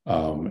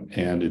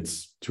 And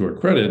it's to our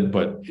credit,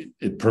 but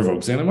it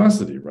provokes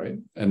animosity, right?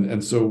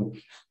 And so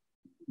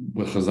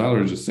what Chazal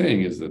are just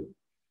saying is that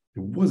it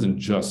wasn't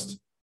just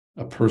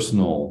a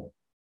personal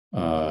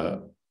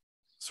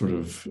sort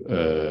of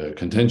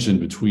contention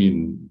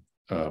between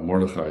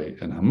Mordechai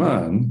and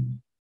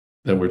Haman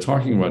that we're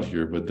talking about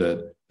here, but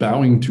that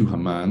bowing to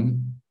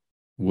Haman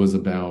was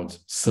about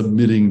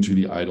submitting to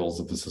the idols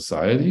of the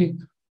society.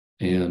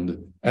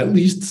 And at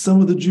least some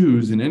of the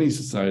Jews in any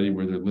society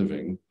where they're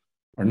living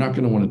are not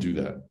going to want to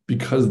do that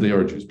because they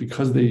are Jews,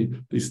 because they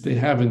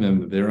have in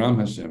them that they're Am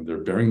Hashem, they're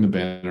bearing the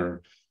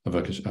banner of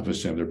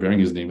Hashem, they're bearing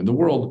his name in the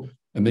world,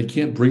 and they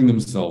can't bring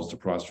themselves to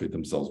prostrate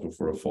themselves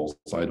before a false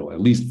idol,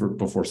 at least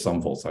before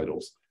some false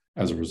idols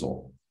as a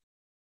result.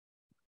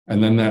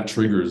 And then that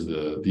triggers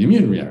the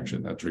immune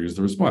reaction, that triggers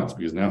the response,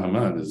 because now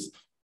Haman is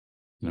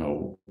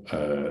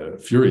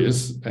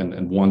furious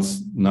and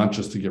wants not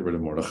just to get rid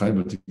of Mordechai,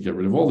 but to get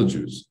rid of all the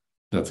Jews.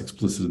 That's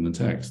explicit in the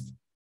text.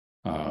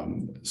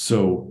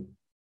 So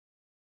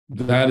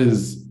that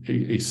is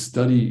a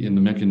study in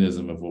the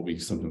mechanism of what we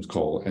sometimes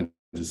call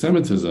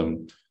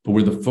anti-Semitism, but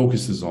where the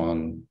focus is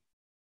on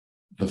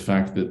the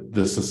fact that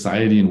the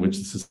society in which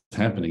this is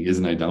happening is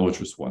an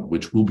idolatrous one,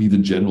 which will be the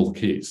general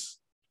case.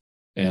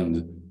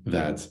 And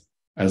that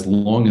as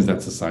long as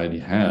that society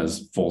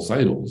has false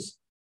idols,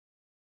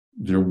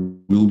 there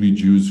will be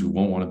Jews who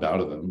won't want to bow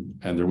to them,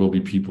 and there will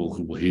be people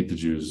who will hate the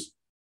Jews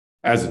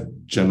as a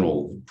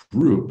general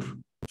group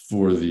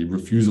for the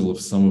refusal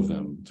of some of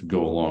them to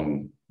go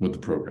along with the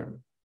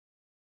program.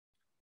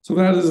 So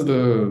that is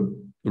the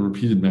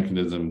repeated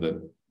mechanism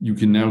that you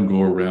can now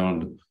go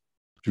around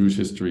Jewish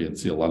history and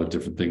see a lot of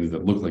different things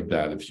that look like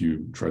that if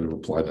you try to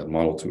apply that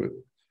model to it.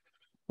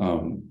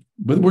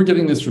 But we're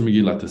getting this from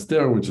Megillat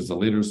Esther, which is a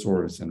later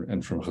source,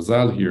 and from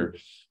Chazal here.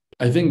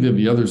 I think that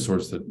the other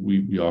source that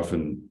we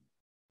often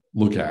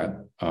look at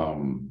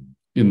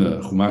in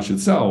the Chumash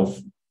itself,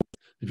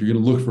 if you're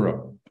going to look for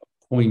a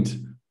point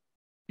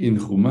in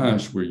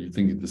Chumash where you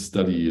think that the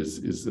study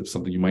is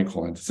something you might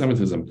call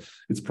anti-Semitism,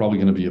 it's probably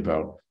going to be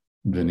about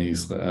Bnei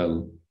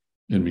Israel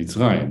in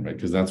Mitzrayim, right?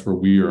 Because that's where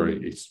we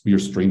are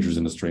strangers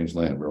in a strange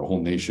land. We're a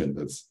whole nation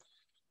that's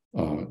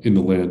in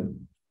the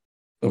land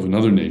of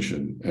another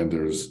nation, and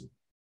there's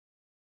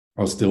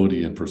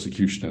hostility and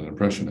persecution and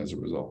oppression as a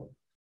result.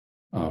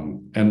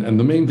 And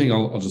the main thing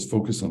I'll just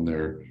focus on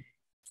there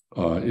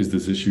is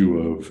this issue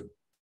of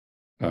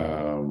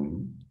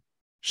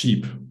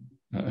sheep,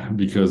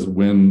 because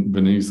when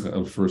Bnei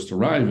Israel first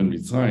arrive in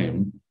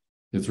Mitzrayim,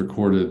 it's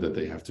recorded that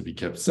they have to be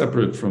kept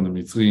separate from the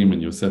Mitzrayim,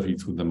 and Yosef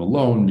eats with them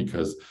alone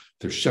because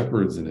they're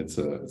shepherds, and it's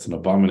an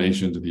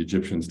abomination to the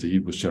Egyptians to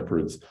eat with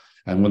shepherds.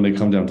 And when they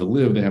come down to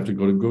live, they have to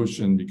go to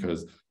Goshen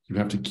because you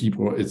have to keep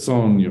its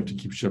own, you have to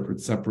keep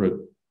shepherds separate.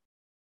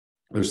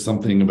 there's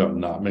something about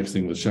not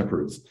mixing with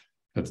shepherds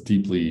that's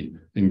deeply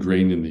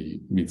ingrained in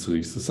the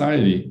Mitzri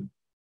society.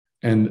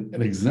 And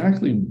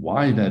exactly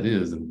why that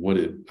is and what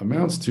it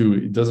amounts to,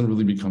 it doesn't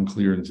really become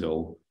clear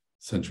until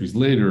centuries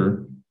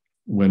later,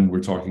 when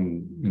we're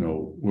talking,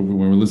 when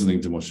we're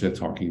listening to Moshe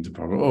talking to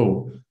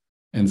Paro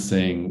and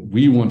saying,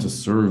 we want to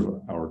serve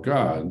our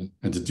God,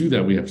 and to do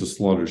that, we have to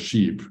slaughter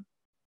sheep.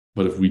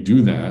 But if we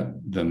do that,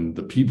 then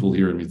the people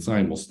here in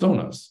Mitzrayim will stone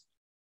us,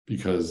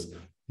 because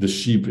the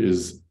sheep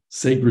is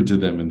sacred to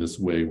them in this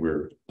way,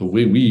 where the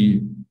way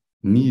we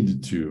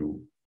need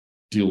to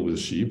deal with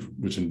sheep,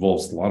 which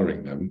involves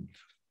slaughtering them,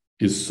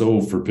 is so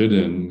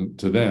forbidden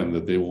to them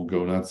that they will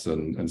go nuts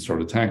and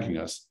start attacking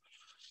us.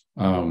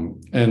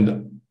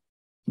 And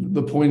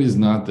the point is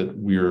not that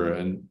we're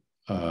an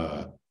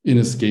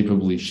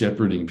inescapably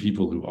shepherding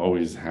people who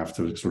always have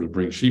to sort of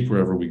bring sheep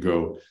wherever we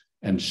go,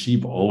 and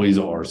sheep always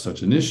are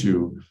such an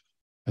issue.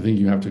 I think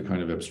you have to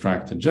kind of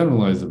abstract and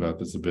generalize about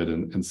this a bit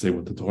and say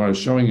what the Torah is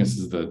showing us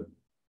is that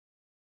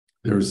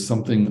there's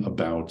something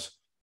about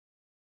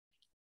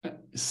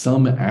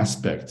some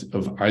aspect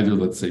of either,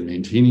 let's say,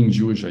 maintaining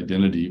Jewish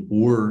identity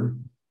or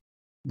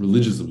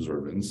religious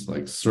observance,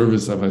 like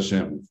service of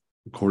Hashem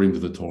according to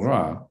the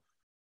Torah,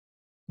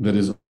 that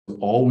is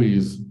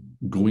always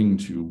going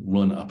to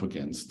run up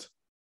against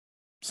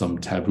some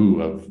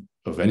taboo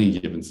of any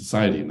given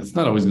society. And it's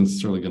not always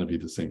necessarily going to be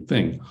the same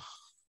thing.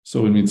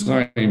 So in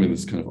Mitzrayim, in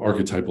this kind of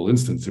archetypal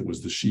instance, it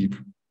was the sheep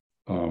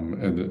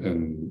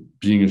and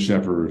being a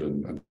shepherd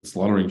and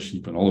slaughtering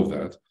sheep and all of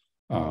that.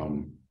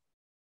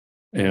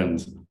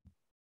 And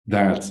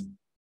that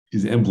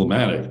is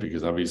emblematic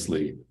because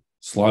obviously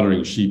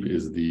slaughtering sheep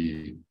is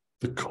the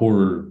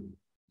core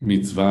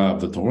mitzvah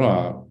of the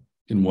Torah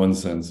in one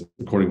sense,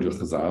 according to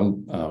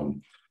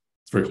Chazal.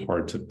 It's very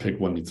hard to pick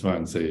one mitzvah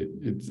and say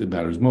it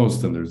matters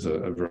most. And there's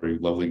a very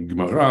lovely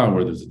Gemara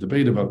where there's a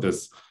debate about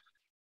this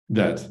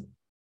that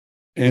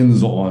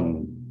ends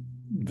on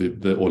the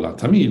Olat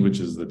Tamid, which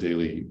is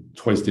the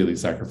twice daily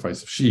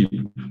sacrifice of sheep.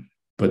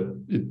 But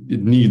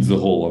it needs the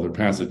whole other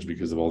passage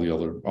because of all the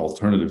other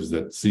alternatives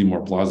that seem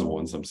more plausible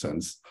in some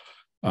sense.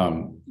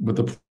 But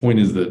the point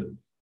is that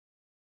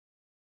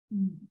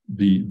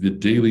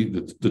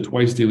the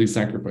twice daily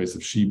sacrifice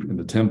of sheep in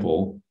the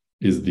temple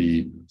is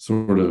the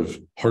sort of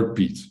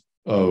heartbeat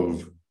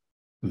of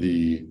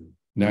the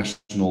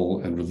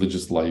national and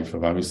religious life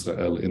of Am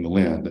Yisrael in the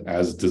land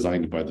as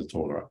designed by the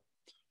Torah.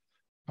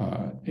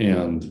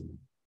 And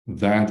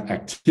that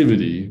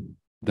activity,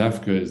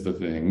 dafka, is the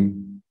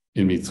thing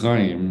in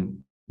Mitzrayim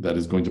that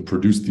is going to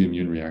produce the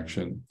immune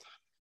reaction.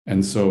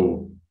 And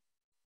so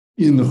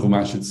in the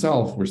Chumash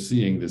itself, we're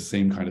seeing this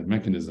same kind of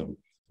mechanism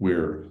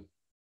where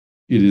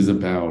it is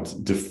about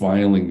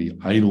defiling the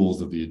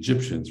idols of the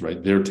Egyptians,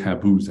 right? Their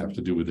taboos have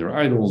to do with their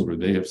idols, where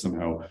they have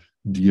somehow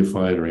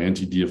deified or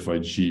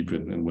anti-deified sheep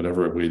in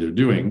whatever way they're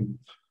doing.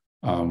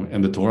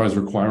 And the Torah is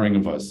requiring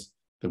of us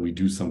that we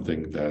do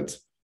something that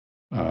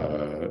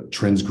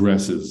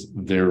transgresses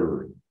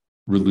their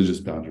religious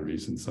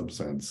boundaries in some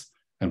sense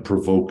and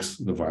provokes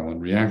the violent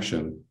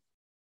reaction.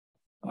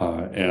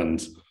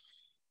 And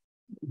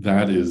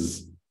that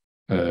is,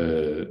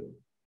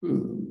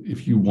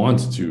 if you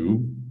want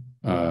to,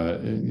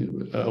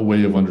 a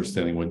way of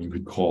understanding what you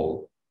could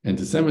call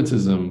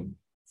anti-Semitism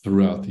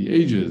throughout the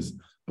ages.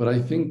 But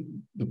I think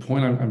the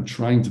point I'm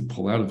trying to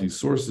pull out of these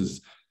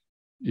sources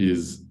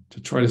is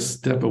to try to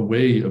step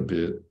away a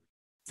bit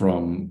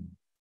from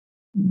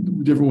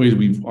different ways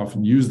we've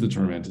often used the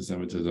term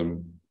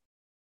anti-Semitism,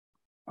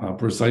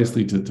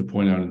 precisely to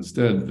point out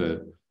instead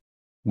that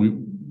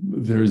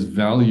there's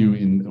value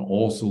in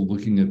also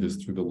looking at this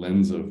through the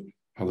lens of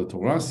how the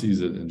Torah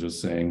sees it and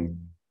just saying,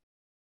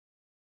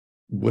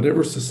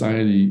 whatever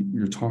society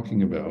you're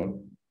talking about,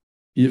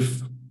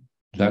 if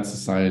that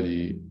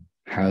society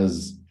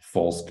has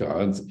false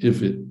gods,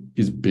 if it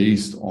is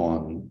based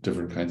on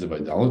different kinds of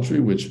idolatry,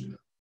 which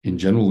in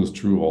general is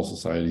true of all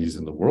societies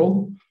in the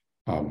world,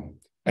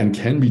 and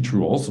can be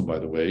true also, by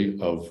the way,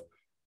 of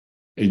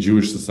a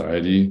Jewish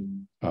society,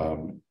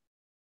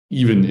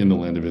 even in the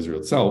land of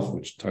Israel itself,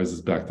 which ties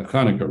us back to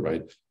Hanukkah,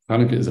 right?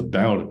 Hanukkah is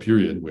about a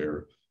period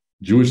where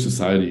Jewish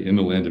society in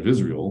the land of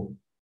Israel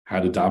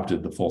had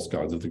adopted the false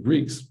gods of the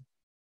Greeks.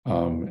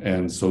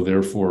 And so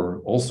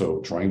therefore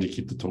also trying to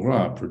keep the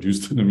Torah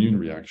produced an immune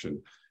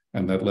reaction.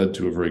 And that led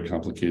to a very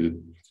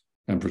complicated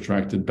and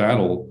protracted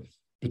battle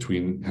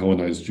between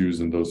Hellenized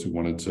Jews and those who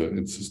wanted to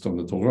insist on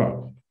the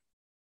Torah.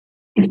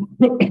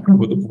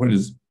 But the point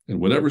is, in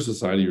whatever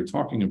society you're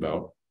talking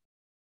about,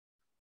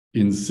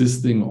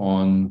 insisting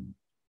on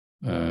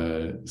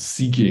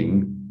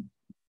seeking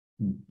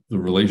the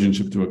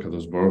relationship to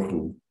HaKadosh Baruch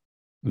Hu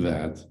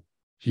that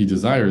he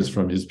desires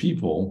from his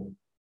people,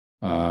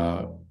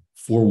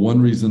 for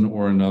one reason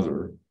or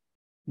another,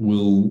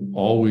 will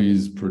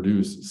always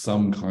produce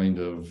some kind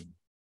of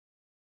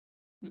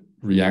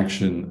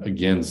reaction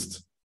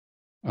against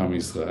Am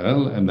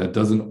Yisrael, and that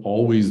doesn't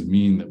always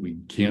mean that we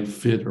can't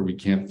fit or we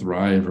can't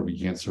thrive or we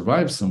can't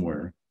survive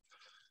somewhere,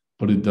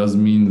 but it does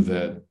mean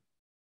that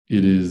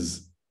it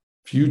is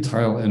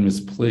futile and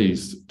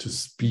misplaced to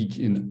speak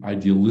in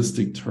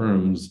idealistic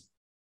terms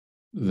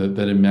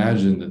that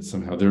imagine that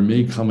somehow there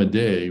may come a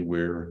day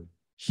where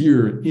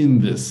here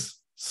in this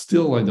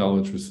still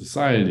idolatrous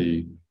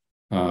society,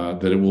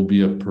 that it will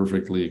be a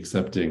perfectly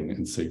accepting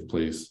and safe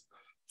place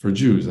for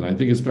Jews. And I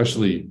think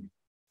especially,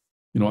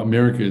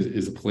 America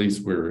is a place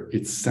where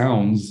it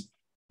sounds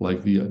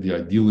like the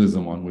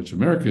idealism on which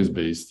America is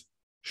based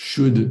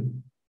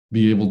should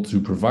be able to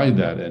provide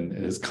that, and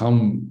has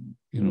come,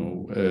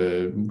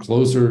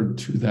 closer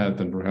to that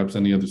than perhaps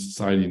any other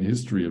society in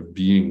history of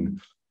being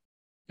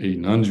a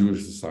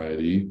non-Jewish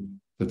society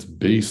that's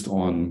based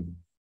on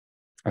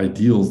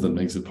ideals that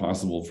makes it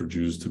possible for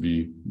Jews to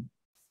be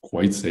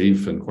quite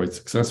safe and quite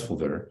successful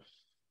there.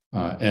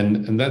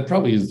 And that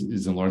probably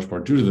is in large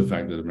part due to the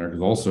fact that America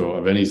is also,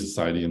 of any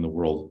society in the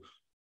world,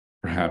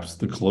 perhaps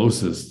the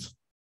closest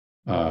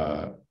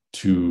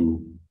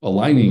to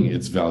aligning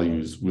its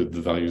values with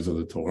the values of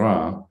the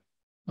Torah,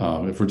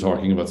 if we're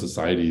talking about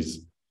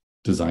societies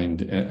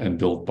designed and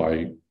built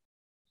by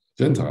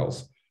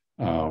Gentiles.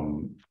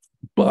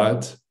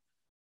 But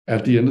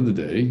at the end of the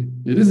day,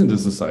 it isn't a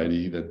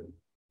society that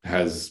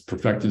has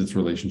perfected its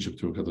relationship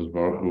to HaKadosh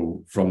Baruch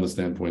Hu from the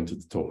standpoint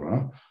of the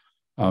Torah.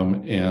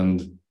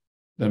 And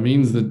that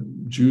means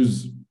that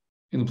Jews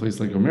in a place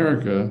like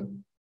America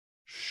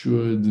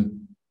should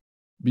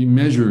be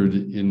measured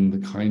in the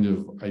kind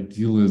of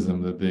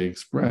idealism that they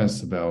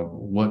express about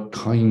what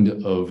kind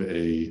of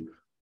a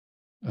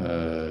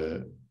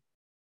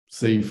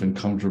safe and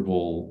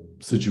comfortable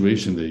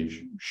situation they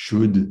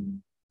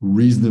should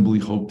reasonably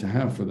hope to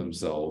have for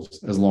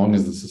themselves, as long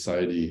as the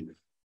society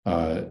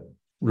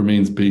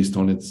remains based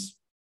on its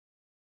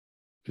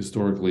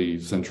historically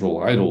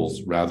central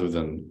idols rather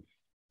than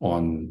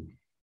on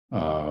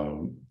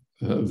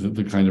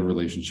the kind of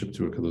relationship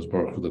to HaKadosh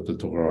Baruch Hu that the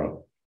Torah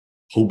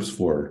hopes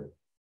for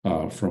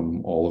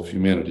from all of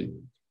humanity.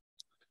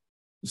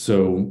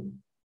 So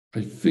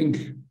I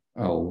think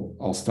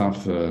I'll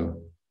stop the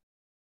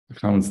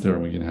comments there,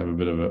 and we can have a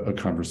bit of a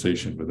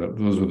conversation. But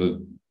those were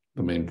the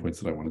main points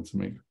that I wanted to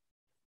make.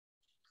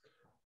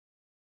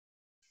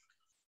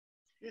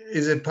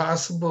 Is it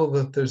possible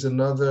that there's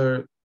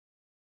another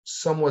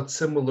somewhat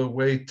similar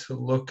way to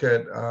look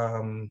at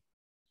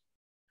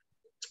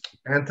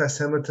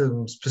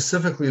anti-Semitism,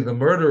 specifically the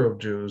murder of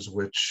Jews,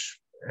 which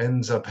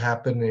ends up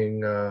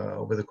happening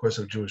over the course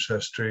of Jewish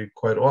history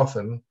quite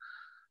often?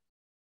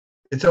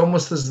 It's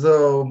almost as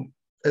though,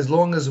 as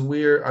long as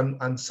we're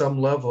on some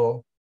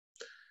level,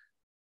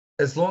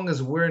 as long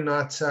as we're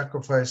not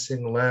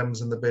sacrificing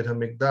lambs in the Beit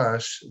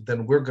HaMikdash,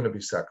 then we're going to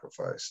be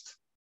sacrificed.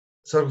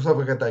 So it's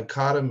like a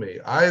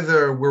dichotomy.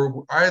 Either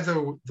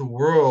the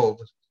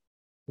world,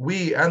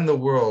 we and the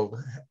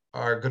world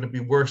are going to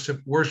be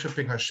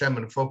worshiping Hashem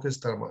and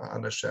focused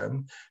on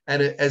Hashem.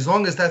 And as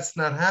long as that's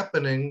not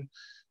happening,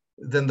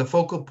 then the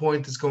focal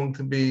point is going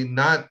to be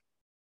not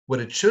what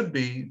it should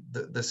be,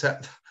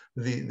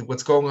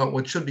 what's going on,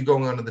 what should be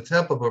going on in the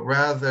temple, but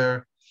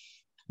rather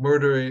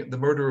the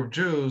murder of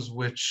Jews,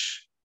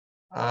 which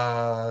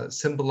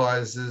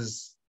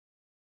symbolizes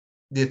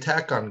the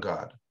attack on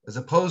God, as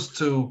opposed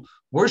to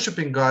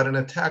worshiping God, an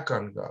attack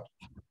on God.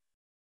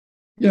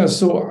 Yeah,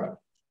 so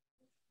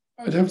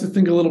I'd have to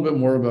think a little bit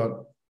more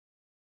about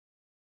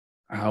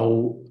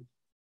how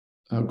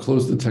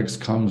close the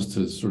text comes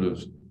to sort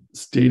of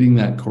stating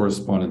that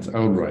correspondence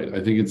outright.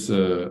 I think it's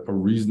a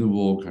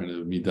reasonable kind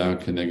of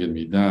midah keneged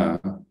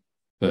midah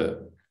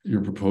that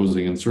you're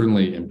proposing, and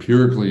certainly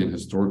empirically and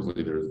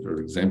historically, there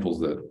are examples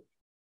that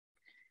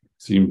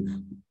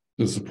seem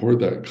to support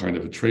that kind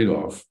of a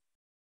trade-off.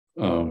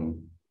 I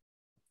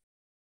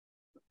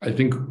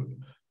think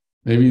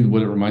maybe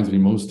what it reminds me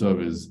most of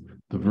is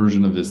the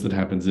version of this that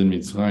happens in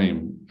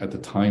Mitzrayim at the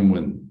time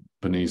when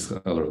Bnei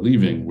Israel are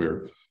leaving,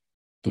 where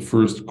the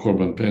first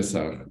Korban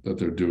Pesach that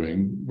they're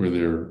doing, where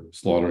they're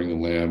slaughtering the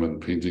lamb and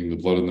painting the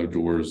blood on their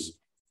doors,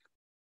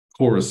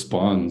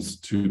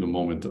 corresponds to the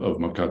moment of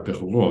Makat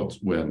Bechorot,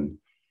 when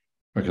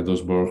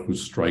HaKadosh Baruch Hu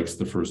strikes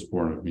the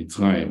firstborn of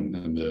Mitzrayim,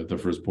 and the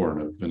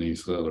firstborn of Bnei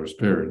Israel are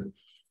spared.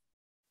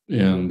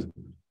 And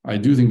I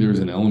do think there's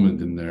an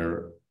element in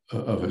there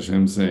of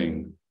Hashem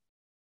saying,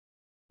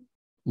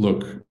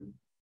 look,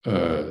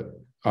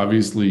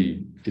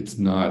 obviously it's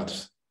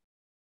not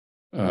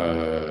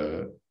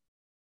for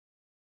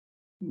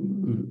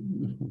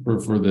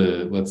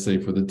the, let's say,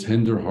 for the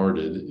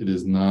tender-hearted, it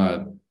is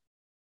not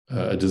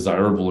a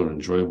desirable or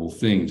enjoyable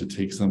thing to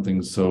take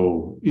something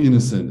so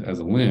innocent as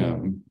a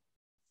lamb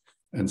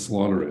and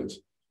slaughter it.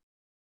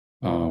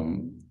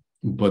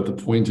 But the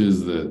point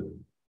is that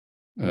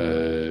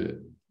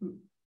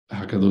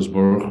HaKadosh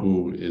Baruch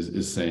Hu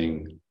is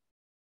saying,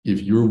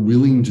 if you're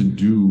willing to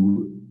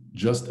do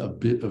just a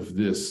bit of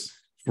this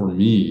for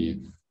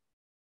me,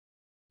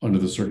 under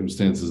the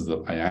circumstances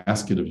that I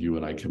ask it of you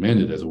and I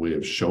command it as a way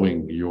of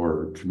showing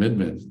your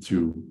commitment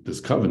to this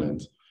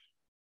covenant,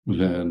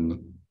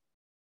 then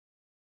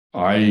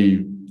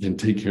I can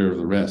take care of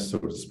the rest, so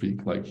to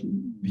speak. Like,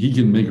 he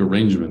can make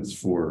arrangements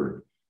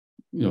for,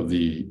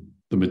 the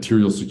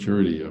material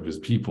security of his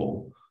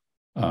people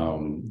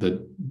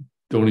that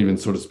don't even,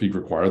 so to speak,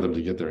 require them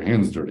to get their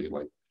hands dirty.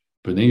 Like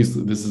this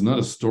is not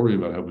a story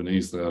about how Bnei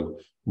Israel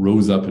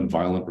rose up in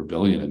violent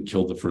rebellion and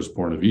killed the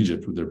firstborn of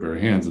Egypt with their bare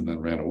hands and then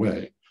ran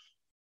away.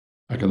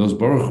 HaKadosh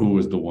Baruch Hu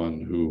is the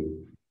one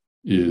who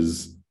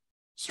is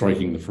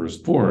striking the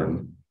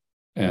firstborn,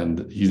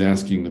 and he's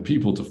asking the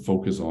people to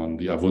focus on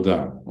the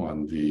avodah,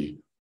 on the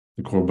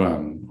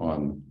korban,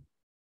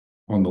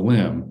 on the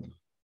lamb.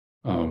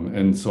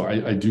 And so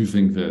I do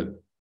think that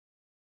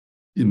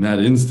in that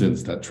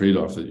instance, that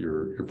trade-off that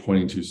you're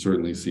pointing to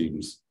certainly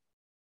seems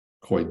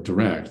quite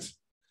direct.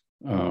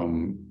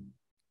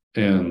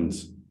 And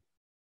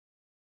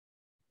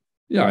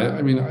yeah,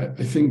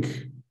 I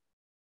think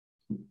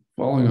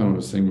following on what I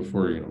was saying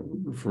before,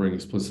 referring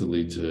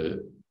explicitly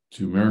to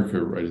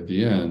America right at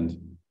the end,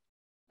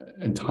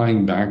 and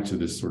tying back to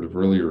this sort of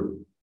earlier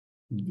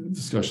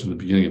discussion at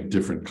the beginning of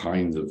different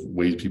kinds of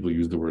ways people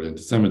use the word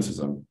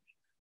anti-Semitism.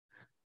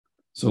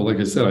 So, like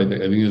I said, I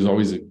think it's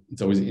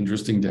always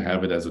interesting to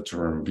have it as a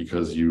term,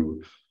 because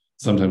you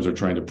sometimes are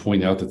trying to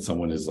point out that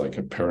someone is like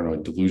a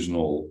paranoid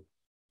delusional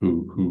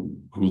who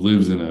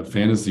lives in a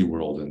fantasy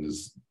world and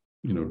is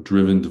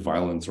driven to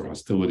violence or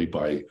hostility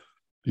by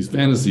these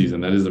fantasies,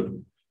 and that is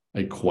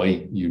a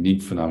quite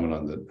unique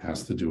phenomenon that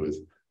has to do with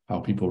how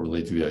people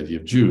relate to the idea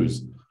of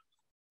Jews.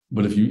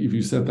 But if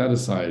you set that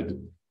aside,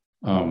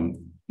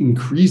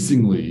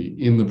 increasingly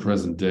in the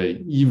present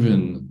day,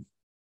 even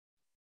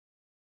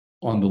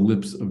on the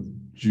lips of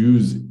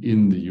Jews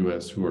in the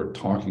US who are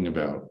talking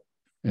about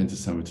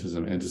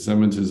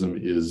anti-Semitism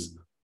is,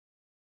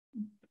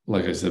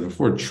 like I said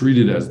before,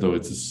 treated as though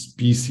it's a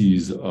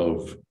species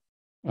of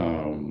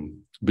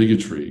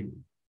bigotry,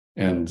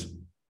 and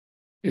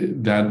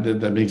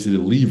that makes it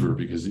a lever,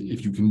 because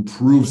if you can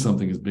prove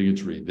something is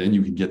bigotry, then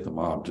you can get the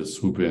mob to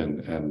swoop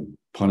in and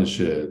punish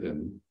it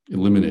and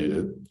eliminate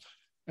it.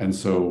 And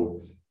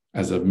so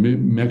as a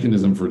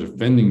mechanism for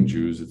defending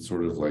Jews, it's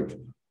sort of like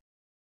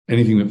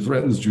anything that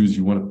threatens Jews,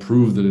 you want to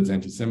prove that it's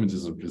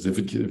anti-Semitism, because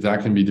if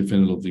that can be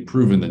definitively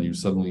proven, then you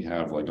suddenly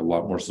have like a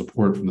lot more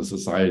support from the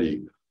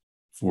society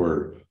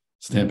for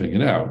stamping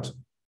it out.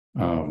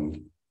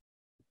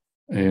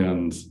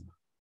 And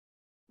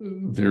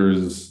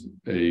there's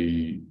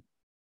a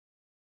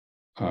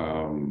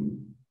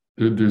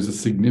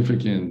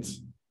significant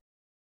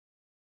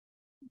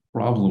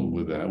problem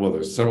with that. Well,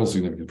 there's several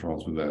significant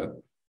problems with that.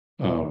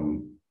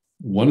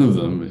 One of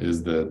them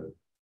is that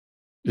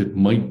it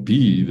might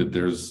be that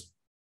there's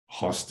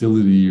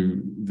hostility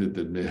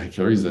that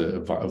carries a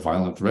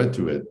violent threat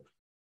to it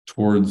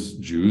towards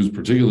Jews,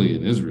 particularly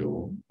in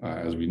Israel,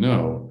 as we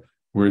know,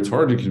 where it's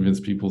hard to convince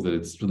people that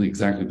it's really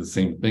exactly the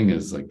same thing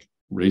as like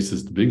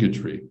racist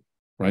bigotry,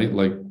 right?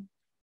 Like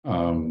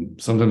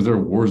sometimes there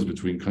are wars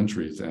between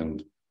countries,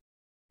 and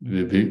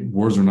the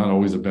wars are not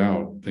always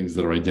about things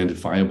that are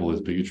identifiable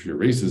as bigotry or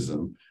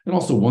racism. And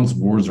also, once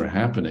wars are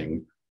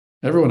happening,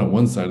 everyone on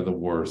one side of the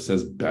war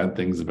says bad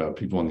things about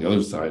people on the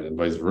other side, and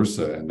vice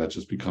versa, and that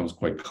just becomes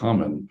quite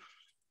common.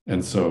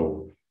 And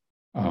so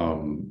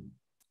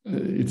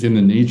it's in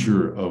the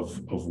nature of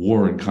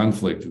war and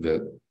conflict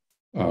that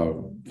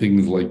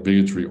things like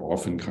bigotry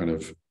often kind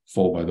of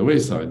fall by the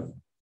wayside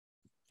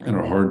and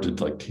are hard to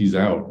like tease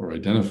out or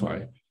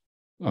identify.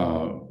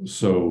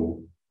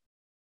 So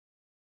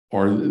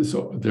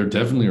there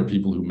definitely are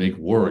people who make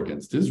war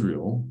against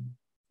Israel,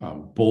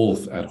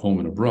 both at home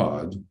and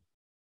abroad,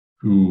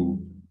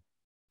 who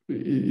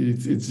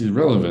it's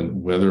irrelevant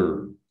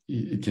whether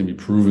it can be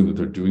proven that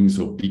they're doing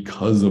so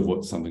because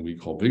of something we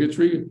call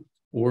bigotry,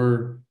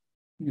 or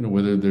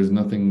whether there's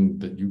nothing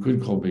that you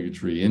could call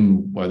bigotry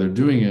in why they're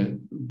doing it,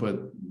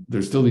 but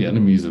they're still the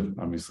enemies of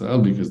Am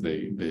Yisrael because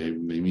they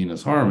mean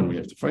us harm and we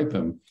have to fight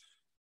them.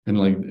 And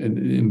like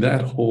in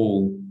that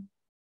whole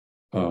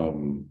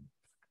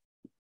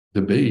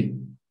debate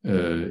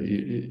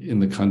in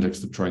the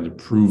context of trying to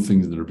prove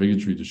things that are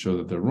bigotry to show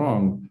that they're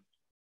wrong,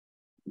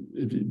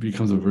 it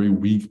becomes a very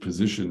weak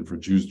position for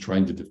Jews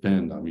trying to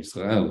defend Am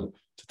Yisrael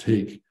to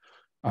take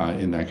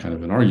in that kind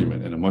of an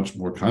argument. And a much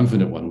more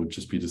confident one would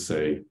just be to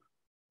say,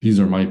 these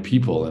are my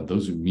people, and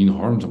those who mean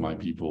harm to my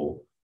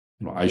people,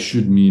 I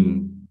should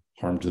mean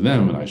harm to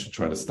them, and I should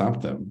try to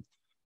stop them.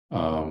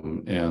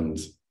 And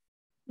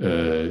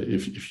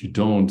if you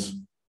don't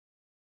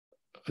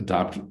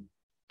adopt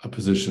a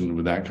position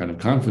with that kind of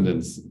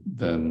confidence,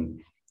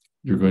 then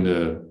you're going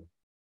to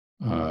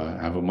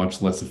have a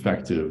much less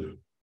effective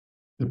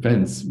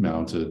defense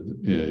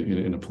mounted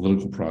in a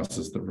political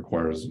process that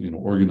requires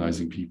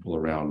organizing people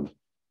around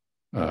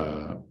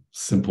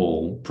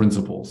simple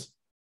principles.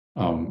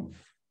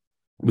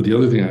 But the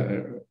other thing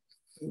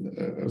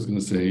I was going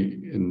to say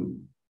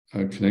in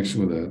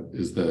connection with that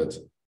is that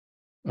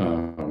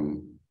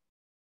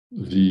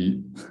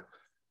the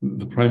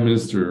prime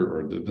minister,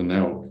 or the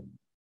now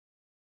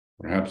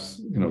perhaps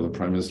the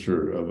prime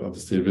minister of the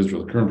state of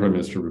Israel, the current prime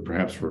minister, but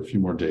perhaps for a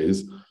few more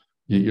days,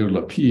 Yair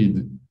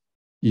Lapid,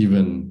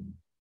 even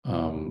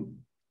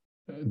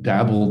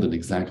dabbled in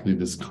exactly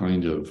this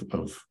kind of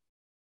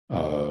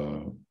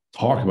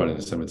talk about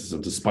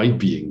anti-Semitism, despite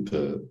being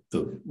the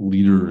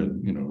leader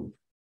and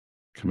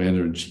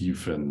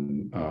commander-in-chief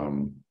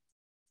and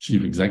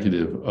chief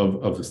executive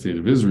of the state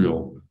of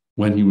Israel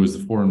when he was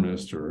the foreign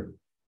minister.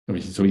 I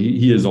mean, so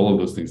he is all of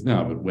those things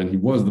now, but when he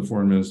was the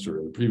foreign minister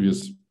in the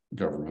previous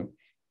government,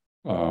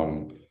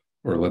 or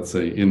let's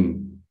say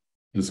in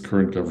this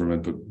current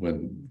government, but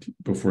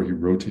before he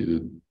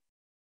rotated,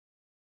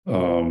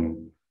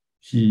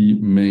 he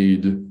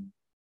made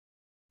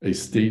a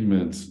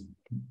statement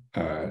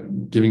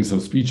giving some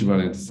speech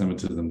about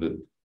anti-Semitism, that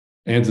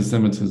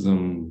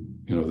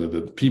anti-Semitism,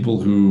 the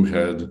people who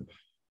had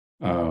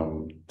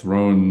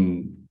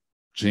thrown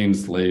chained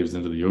slaves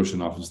into the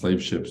ocean off of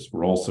slave ships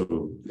were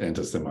also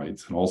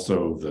anti-Semites, and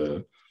also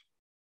the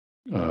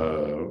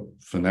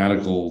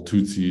fanatical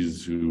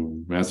Tutsis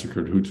who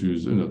massacred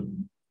Hutus,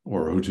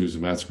 or Hutus who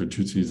massacred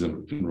Tutsis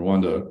in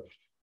Rwanda,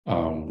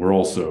 were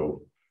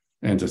also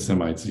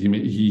anti-Semites.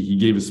 He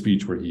gave a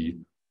speech where he,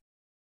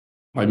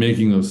 by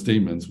making those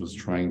statements, was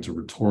trying to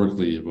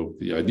rhetorically evoke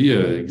the idea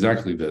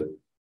exactly that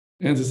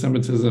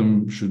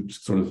anti-Semitism should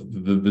sort of,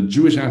 the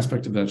Jewish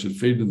aspect of that should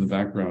fade into the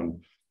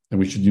background, and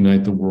we should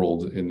unite the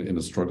world in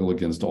a struggle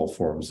against all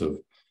forms of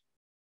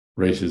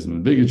racism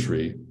and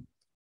bigotry.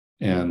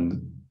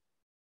 And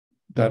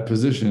that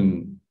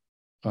position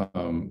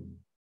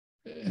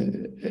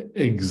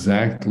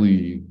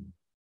exactly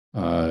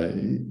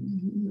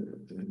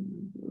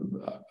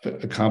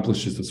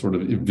accomplishes a sort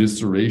of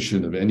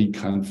evisceration of any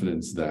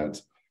confidence that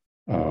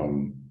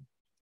Am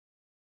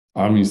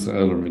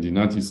Yisrael or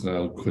Medinat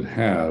Yisrael could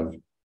have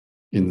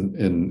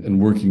in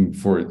working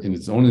for it in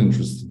its own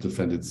interest to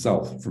defend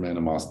itself from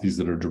animosities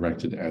that are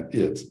directed at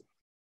it,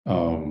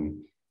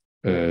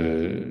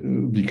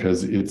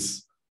 because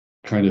it's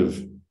kind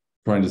of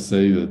trying to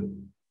say that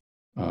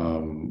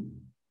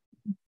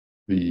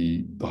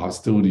the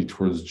hostility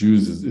towards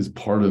Jews is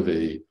part of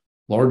a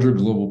larger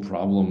global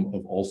problem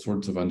of all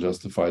sorts of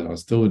unjustified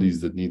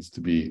hostilities that needs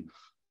to be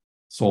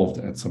solved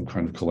at some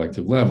kind of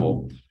collective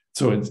level.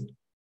 So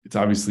it's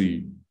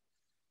obviously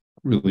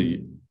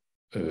really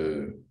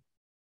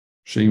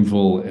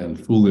shameful and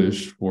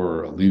foolish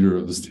for a leader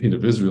of the state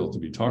of Israel to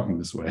be talking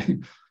this way,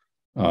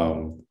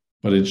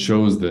 but it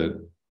shows that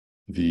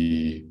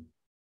the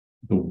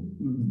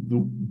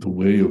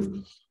way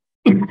of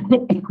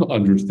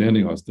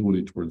understanding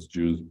hostility towards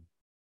Jews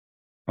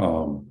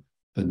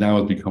that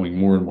now is becoming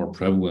more and more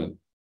prevalent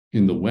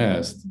in the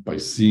West, by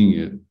seeing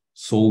it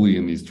solely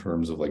in these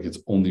terms of like it's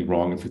only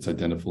wrong if it's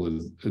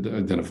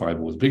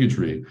identifiable as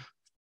bigotry.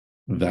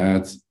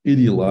 That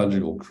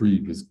ideological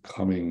creep is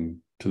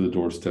coming to the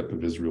doorstep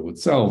of Israel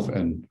itself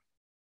and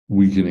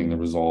weakening the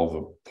resolve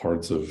of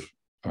parts of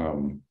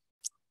the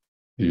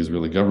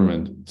Israeli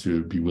government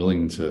to be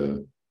willing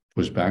to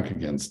push back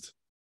against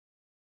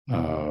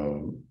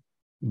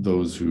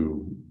those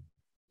who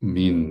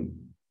mean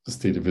the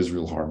state of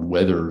Israel harm,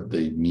 whether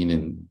they mean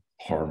in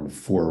harm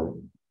for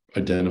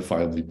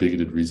identifiably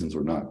bigoted reasons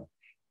or not.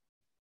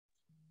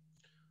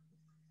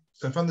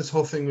 So I found this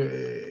whole thing,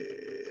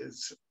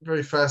 it's a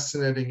very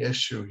fascinating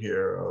issue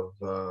here of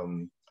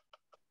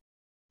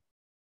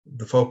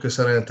the focus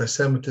on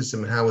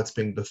anti-Semitism and how it's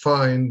being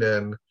defined.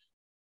 And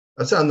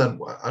I'd say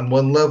on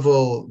one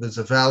level, there's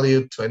a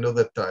value to, I know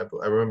that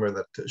I remember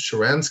that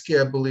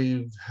Sharansky, I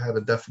believe, had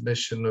a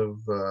definition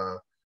of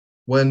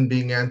when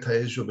being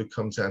anti-Israel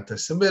becomes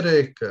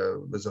anti-Semitic.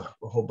 There's a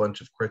whole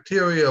bunch of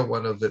criteria.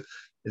 One of it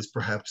is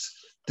perhaps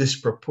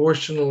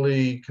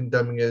disproportionately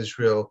condemning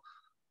Israel,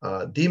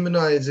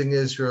 demonizing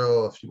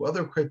Israel, a few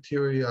other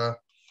criteria.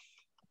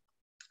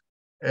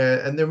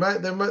 And there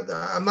might,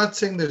 I'm not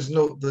saying there's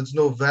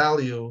no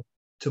value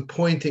to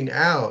pointing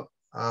out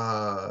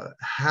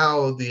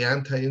how the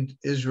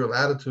anti-Israel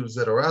attitudes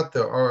that are out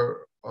there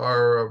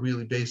are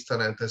really based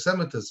on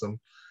anti-Semitism.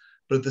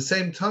 But at the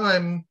same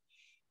time,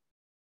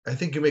 I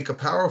think you make a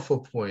powerful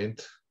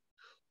point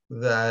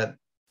that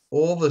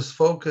all this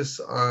focus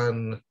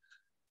on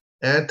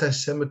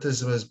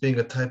anti-Semitism as being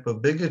a type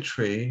of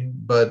bigotry,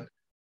 but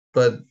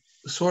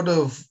sort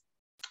of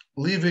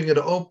leaving it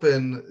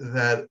open,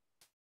 that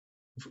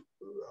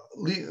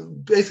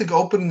basically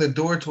opening the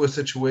door to a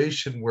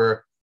situation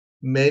where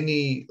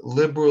many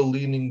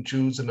liberal-leaning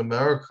Jews in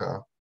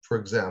America, for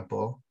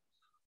example,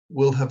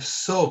 will have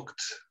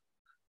soaked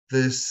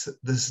this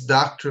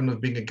doctrine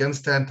of being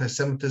against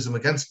anti-Semitism,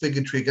 against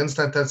bigotry, against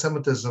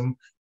anti-Semitism,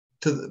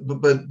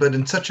 but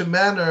in such a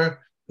manner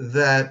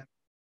that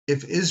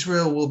if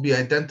Israel will be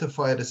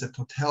identified as a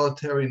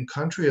totalitarian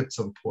country at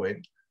some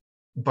point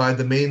by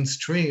the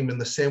mainstream in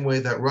the same way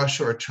that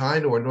Russia or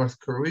China or North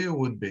Korea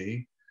would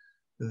be,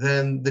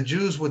 then the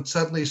Jews would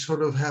suddenly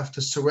sort of have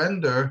to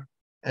surrender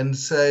and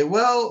say,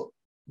 well,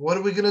 what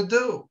are we going to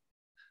do?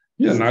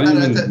 Yeah,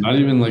 not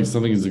even like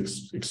something as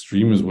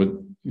extreme as what,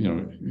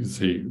 you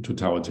say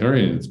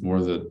totalitarian. It's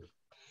more that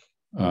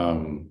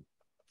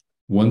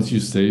once you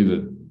say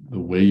that the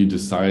way you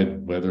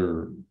decide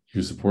whether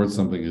you support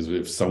something is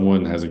if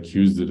someone has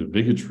accused it of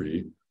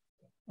bigotry,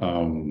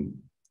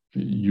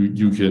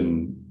 you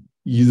can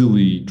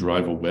easily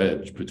drive a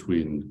wedge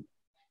between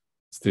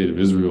the state of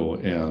Israel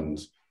and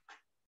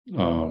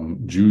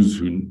Jews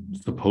who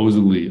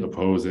supposedly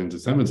oppose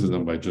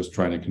anti-Semitism by just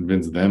trying to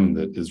convince them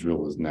that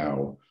Israel is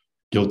now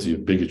guilty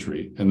of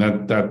bigotry. And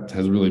that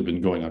has really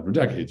been going on for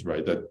decades,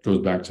 right? That goes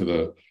back to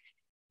the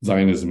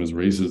Zionism is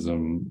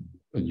Racism,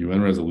 a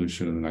UN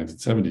resolution in the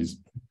 1970s.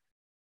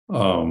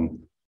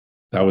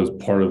 That was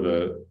part of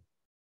a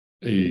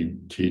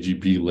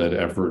KGB-led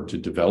effort to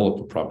develop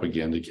a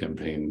propaganda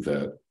campaign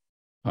that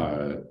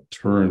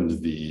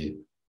turned the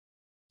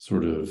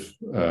sort of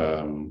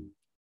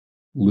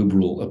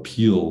liberal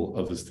appeal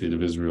of the state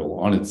of Israel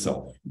on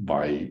itself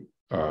by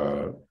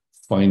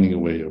finding a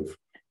way of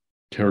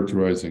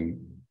characterizing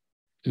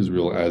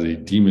Israel as a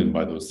demon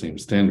by those same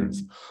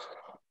standards.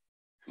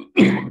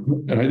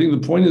 And I think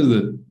the point is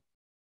that,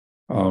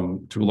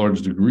 to a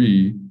large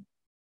degree,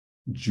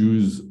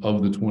 Jews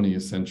of the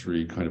 20th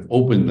century kind of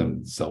opened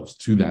themselves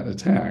to that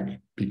attack,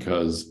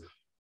 because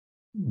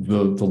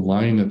the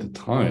line at the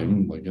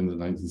time, like in the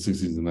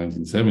 1960s and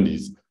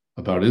 1970s,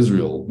 about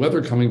Israel,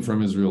 whether coming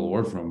from Israel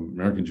or from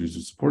American Jews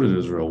who supported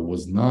Israel,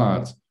 was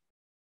not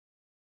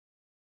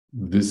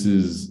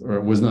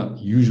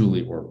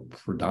usually or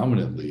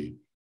predominantly,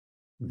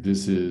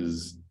 this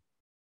is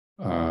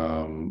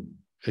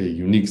a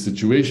unique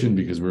situation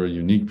because we're a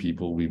unique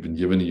people. We've been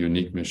given a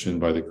unique mission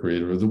by the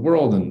creator of the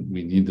world, and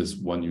we need this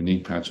one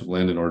unique patch of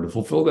land in order to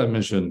fulfill that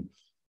mission.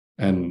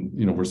 And,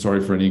 we're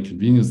sorry for any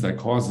inconvenience that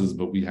causes,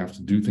 but we have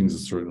to do things a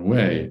certain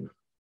way.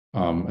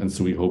 And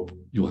so we hope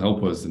you'll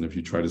help us. And if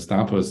you try to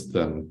stop us,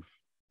 then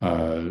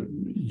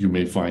you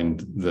may find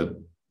that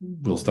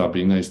we'll stop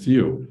being nice to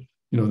you.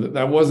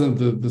 That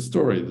wasn't the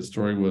story. The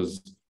story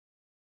was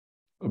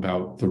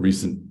about the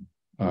recent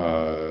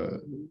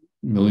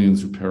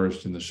millions who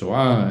perished in the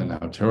Shoah and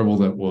how terrible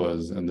that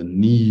was, and the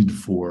need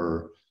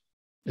for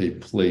a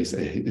place,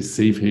 a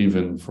safe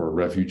haven for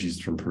refugees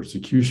from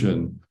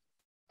persecution,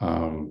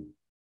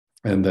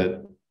 and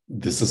that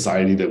the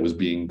society that was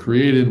being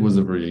created was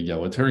a very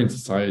egalitarian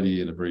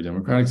society and a very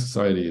democratic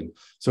society. And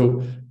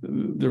so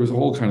there was a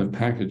whole kind of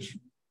package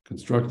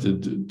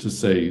constructed to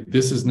say,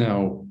 this is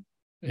now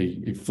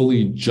a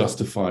fully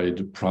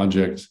justified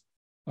project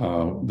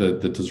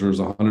that deserves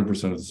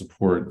 100% of the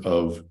support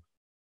of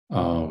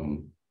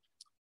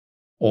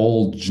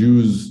all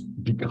Jews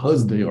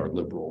because they are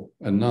liberal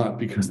and not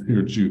because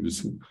they're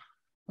Jews.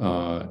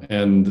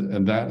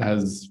 And that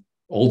has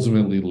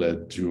ultimately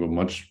led to a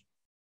much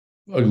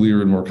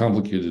uglier and more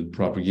complicated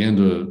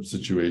propaganda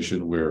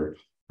situation where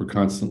we're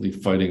constantly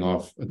fighting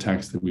off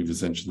attacks that we've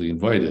essentially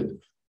invited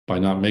by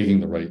not making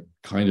the right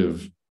kind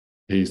of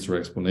case or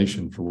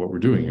explanation for what we're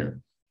doing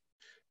here.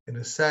 In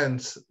a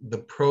sense, the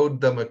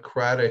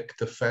pro-democratic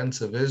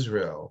defense of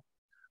Israel,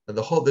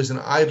 there's an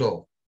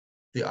idol,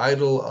 the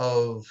idol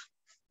of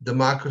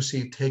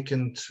democracy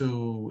taken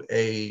to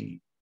a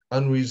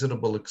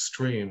unreasonable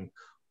extreme.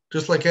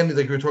 Just like anything,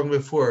 like we were talking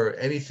before,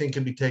 anything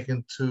can be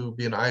taken to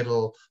be an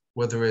idol,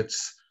 whether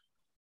it's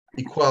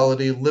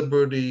equality,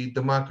 liberty,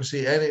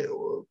 democracy,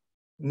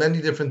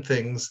 many different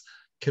things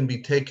can be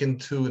taken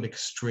to an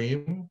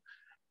extreme.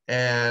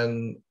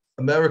 And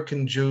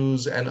American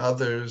Jews and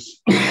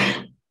others,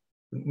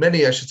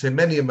 many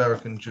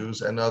American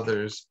Jews and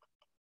others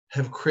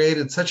have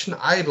created such an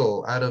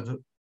idol out of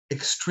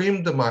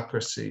extreme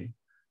democracy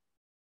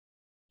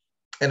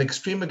and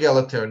extreme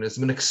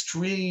egalitarianism, an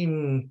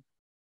extreme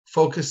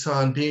focus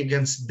on being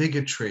against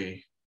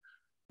bigotry,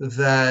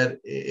 that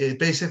it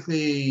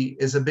basically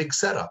is a big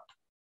setup.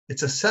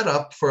 It's a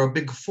setup for a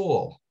big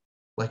fall.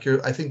 I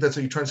think that's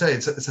what you're trying to say.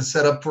 It's a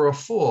setup for a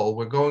fall.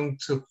 We're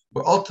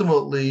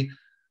ultimately,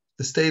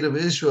 the state of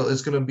Israel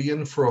is going to be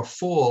in for a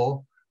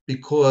fall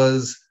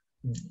because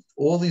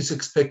all these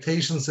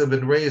expectations have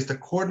been raised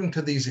according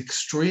to these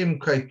extreme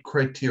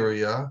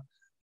criteria.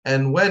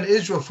 And when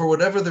Israel, for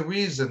whatever the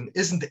reason,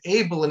 isn't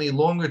able any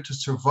longer to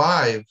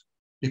survive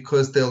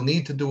because they'll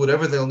need to do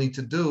whatever they'll need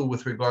to do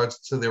with regards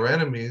to their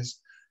enemies,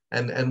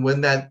 and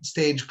when that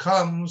stage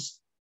comes,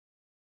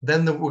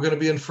 then we're going to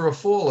be in for a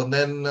fall. And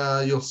then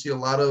you'll see a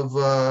lot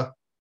of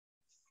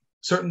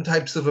certain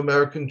types of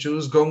American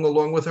Jews going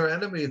along with our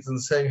enemies and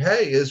saying,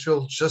 hey,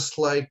 Israel's just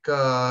like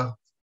a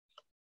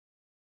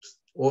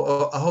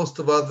host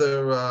of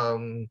other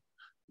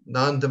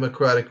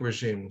non-democratic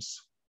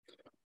regimes.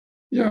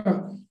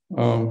 Yeah,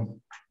 no,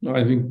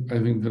 I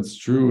think that's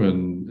true,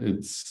 and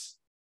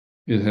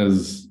it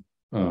has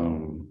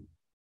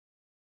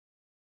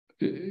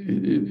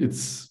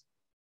it's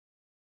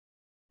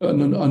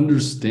an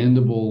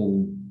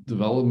understandable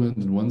development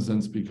in one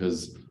sense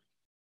because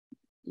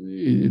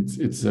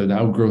it's an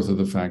outgrowth of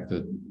the fact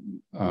that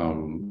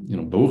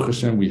Baruch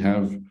Hashem, we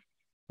have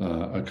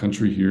a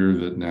country here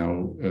that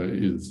now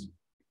is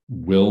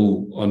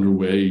well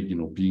underway,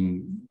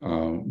 being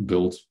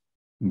built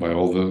by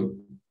all the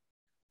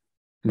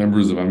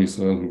members of Am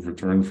Yisrael who've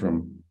returned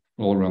from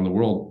all around the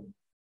world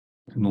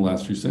in the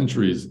last few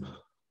centuries.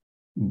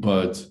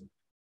 But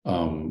a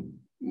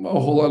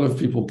whole lot of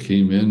people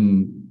came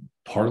in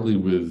partly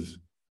with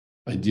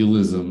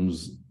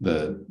idealisms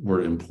that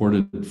were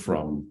imported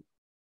from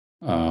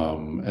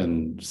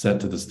and set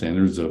to the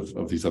standards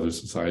of these other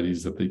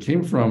societies that they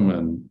came from.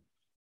 And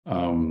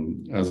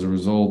As a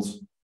result,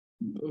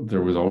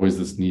 there was always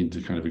this need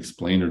to kind of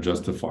explain or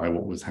justify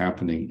what was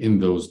happening in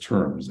those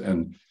terms.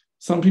 And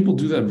some people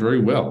do that very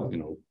well.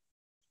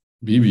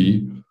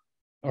 Bibi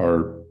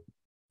are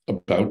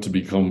about to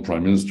become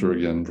prime minister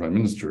again,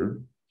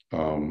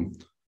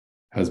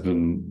 has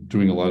been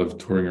doing a lot of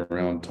touring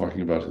around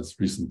talking about his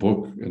recent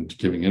book and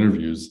giving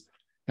interviews.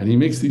 And he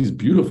makes these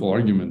beautiful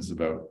arguments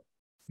about,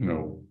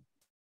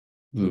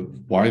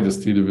 why the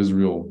state of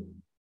Israel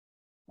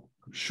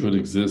should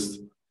exist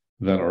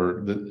that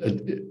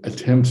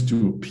attempt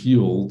to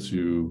appeal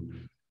to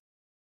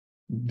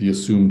the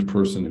assumed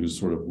person who's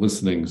sort of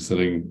listening,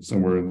 sitting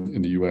somewhere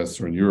in the US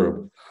or in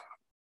Europe,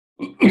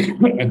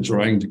 and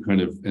trying to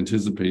kind of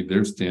anticipate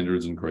their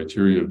standards and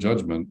criteria of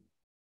judgment,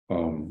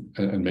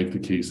 and make the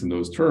case in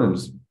those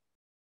terms,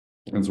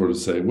 and sort of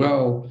say,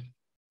 well,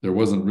 there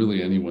wasn't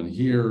really anyone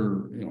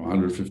here,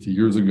 150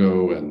 years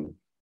ago, and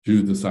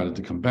Jews decided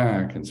to come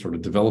back and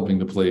started developing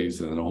the place,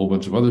 and then a whole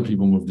bunch of other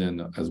people moved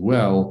in as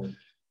well.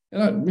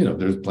 And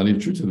there's plenty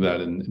of truth to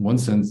that. And in one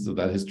sense,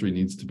 that history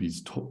needs to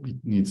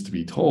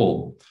be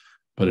told,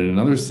 but in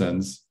another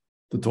sense,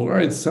 the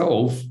Torah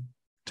itself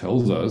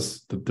tells us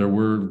that there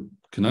were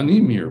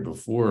Canaanim here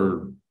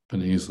before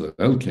Bnei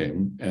Israel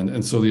came,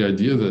 and so the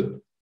idea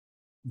that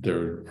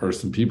there are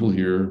some people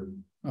here,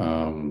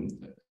 and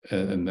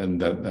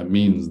that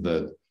means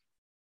that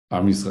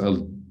Am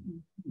Yisrael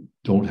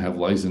don't have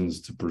license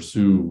to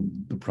pursue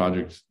the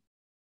project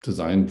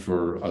designed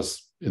for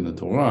us in the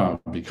Torah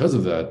because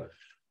of that.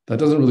 That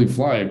doesn't really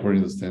fly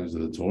according to the standards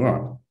of the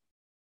Torah.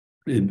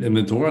 And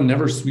the Torah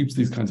never sweeps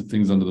these kinds of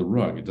things under the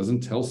rug. It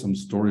doesn't tell some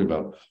story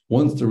about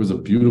once there was a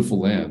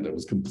beautiful land that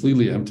was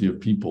completely empty of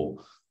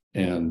people,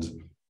 and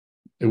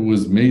it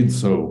was made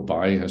so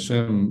by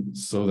Hashem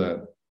so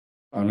that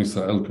Am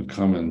Yisrael could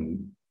come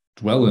and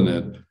dwell in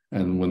it.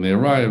 And when they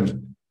arrived,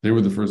 they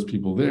were the first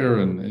people there.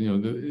 And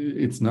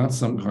it's not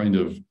some kind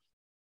of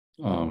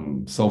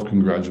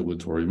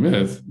self-congratulatory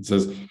myth. It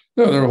says,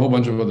 no, there are a whole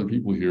bunch of other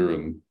people here,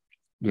 and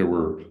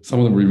some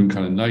of them were even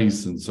kind of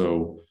nice. And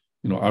so,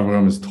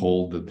 Abraham is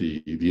told that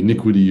the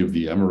iniquity of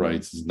the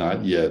Amorites is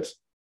not yet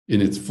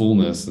in its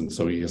fullness, and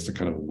so he has to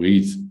kind of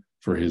wait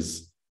for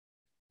his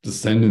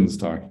descendants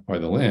to occupy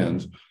the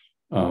land.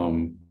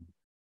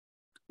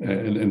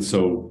 And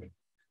so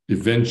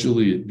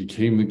eventually it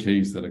became the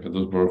case that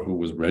HaKadosh Baruch Hu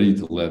was ready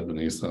to let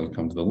Bnei Israel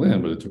come to the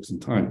land, but it took some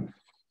time.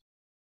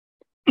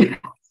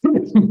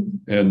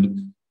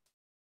 And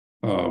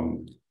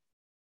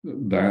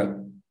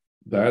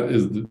that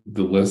is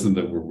the lesson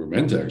that we're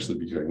meant to actually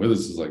be carrying with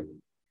us, is like,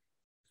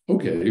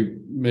 okay,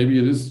 maybe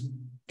it is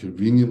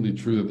conveniently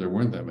true that there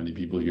weren't that many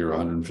people here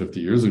 150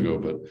 years ago,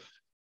 but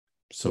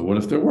so what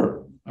if there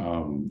were?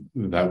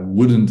 That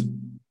wouldn't,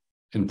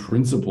 in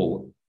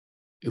principle,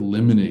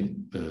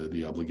 eliminate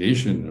the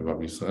obligation of Am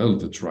Yisrael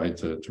to try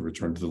to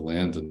return to the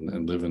land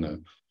and live in a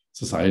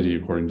society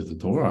according to the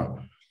Torah.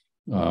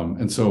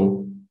 And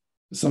so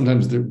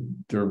sometimes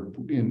to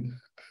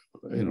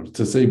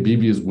say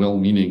Bibi is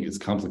well-meaning is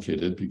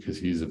complicated, because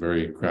he's a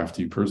very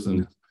crafty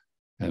person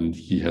and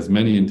he has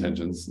many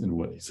intentions in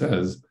what he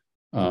says.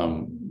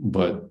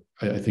 But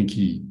I think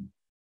he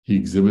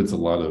exhibits a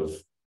lot of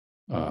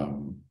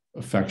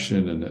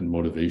affection and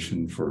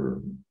motivation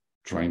for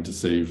trying to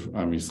save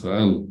Am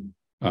Yisrael,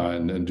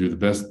 and do the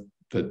best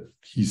that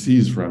he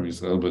sees for Am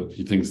Yisrael, but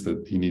he thinks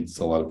that he needs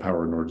a lot of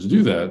power in order to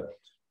do that.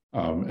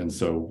 And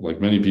so,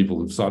 like many people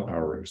who've sought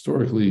power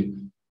historically,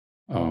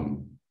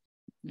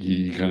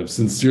 he kind of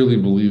sincerely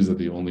believes that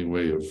the only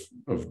way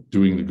of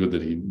doing the good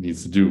that he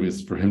needs to do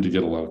is for him to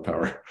get a lot of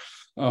power,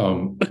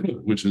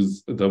 which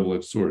is a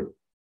double-edged sword.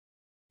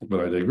 But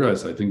I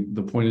digress. I think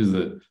the point is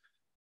that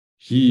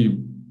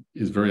he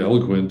is very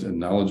eloquent and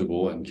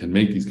knowledgeable and can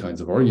make these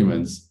kinds of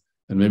arguments,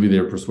 and maybe they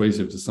are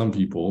persuasive to some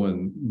people,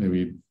 and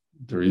maybe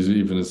there is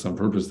even some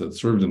purpose that's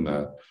served in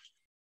that.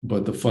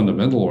 But the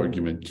fundamental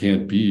argument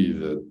can't be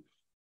that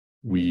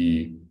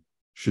we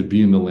should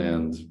be in the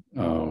land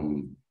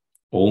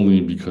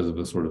only because of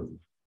the sort of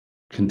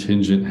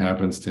contingent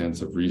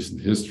happenstance of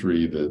recent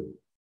history that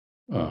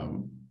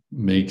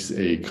makes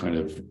a kind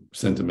of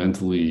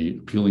sentimentally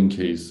appealing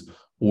case,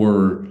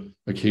 or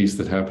a case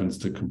that happens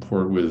to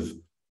comport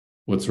with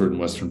what certain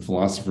Western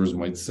philosophers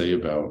might say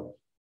about,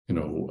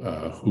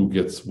 who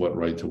gets what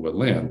right to what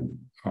land.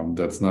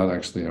 That's not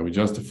actually how we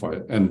justify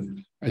it.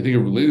 And I think a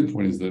related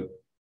point is that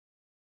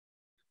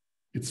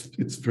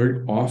it's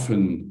very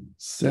often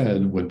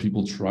said when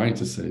people try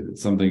to say that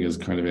something is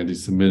kind of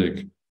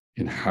anti-Semitic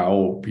in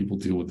how people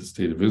deal with the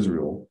state of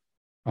Israel,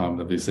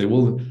 that they say,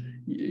 well,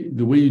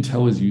 the way you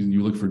tell is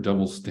you look for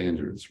double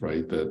standards,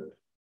 right? That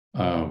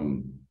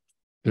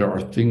there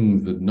are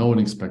things that no one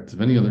expects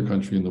of any other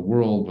country in the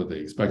world, but they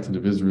expect it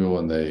of Israel,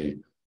 and they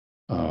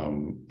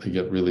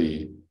get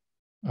really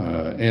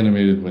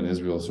animated when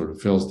Israel sort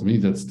of fails to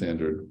meet that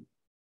standard.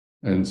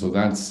 And so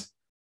that's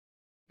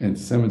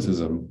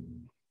anti-Semitism,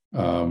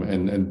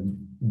 and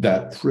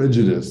that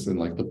prejudice, and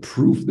like the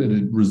proof that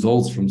it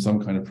results from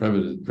some kind of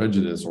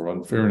prejudice or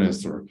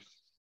unfairness or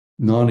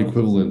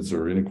non-equivalence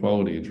or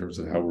inequality in terms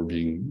of how we're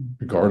being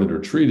regarded or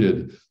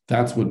treated,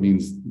 that's what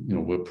means,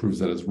 what proves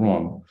that is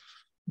wrong.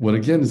 What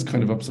again is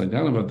kind of upside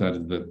down about that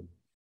is that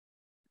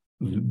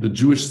the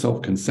Jewish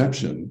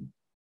self-conception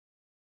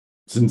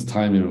since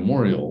time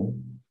immemorial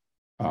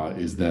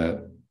is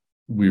that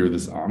we are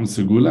this Am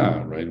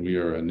Segula, right? We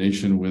are a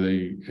nation with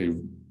a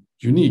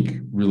unique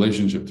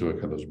relationship to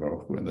HaKadosh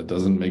Baruch Hu, and that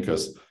doesn't make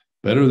us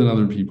better than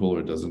other people, or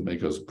it doesn't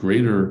make us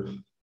greater.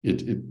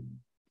 It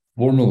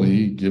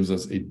formally gives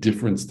us a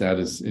different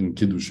status in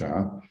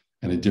Kiddusha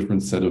and a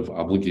different set of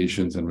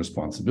obligations and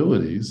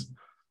responsibilities.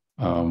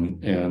 But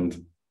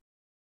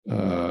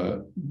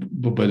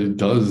it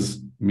does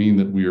mean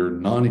that we are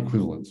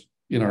non-equivalent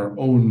in our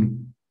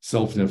own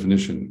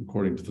self-definition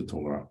according to the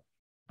Torah.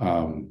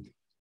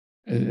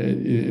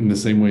 In the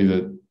same way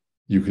that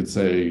you could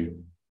say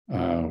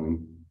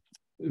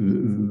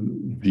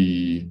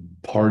the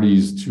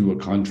parties to a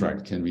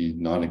contract can be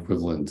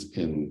non-equivalent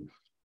in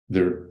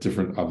their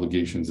different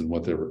obligations and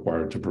what they're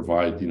required to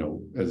provide,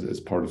 as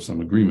part of some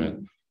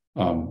agreement.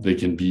 They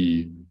can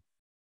be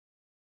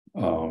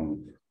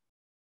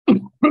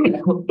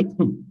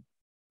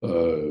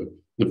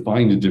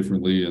defined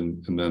differently,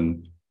 and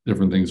then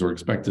different things are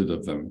expected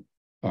of them.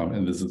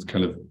 And this is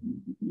kind of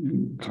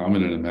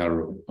common in a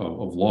matter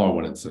of law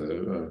when it's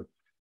an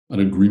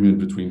agreement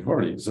between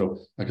parties. So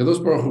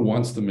HaKadosh Baruch Hu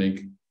wants to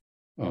make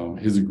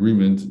his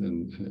agreement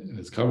and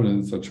his covenant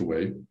in such a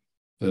way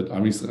that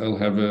Am Yisrael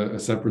have a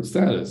separate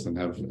status and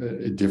have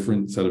a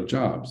different set of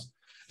jobs.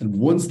 And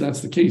once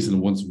that's the case,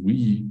 and once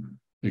we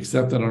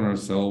accept that on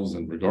ourselves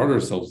and regard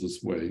ourselves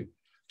this way,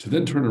 to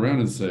then turn around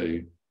and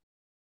say,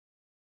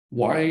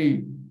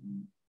 why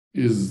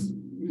is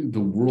the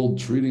world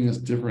treating us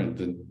different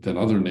than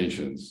other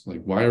nations?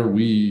 Like, why are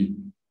we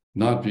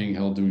not being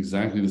held to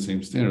exactly the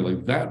same standard?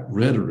 Like, that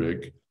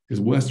rhetoric is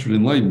Western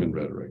Enlightenment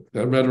rhetoric.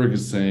 That rhetoric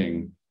is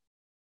saying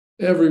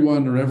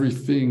everyone or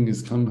everything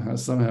is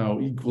somehow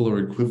equal or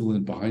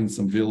equivalent behind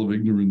some veil of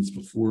ignorance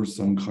before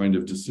some kind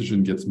of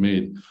decision gets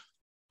made.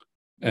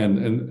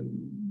 And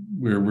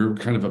we're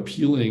kind of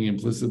appealing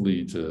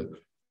implicitly to,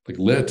 like,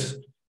 let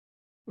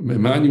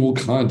Immanuel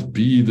Kant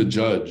be the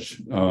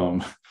judge.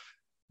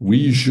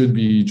 We should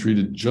be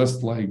treated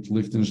just like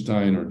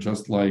Liechtenstein or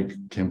just like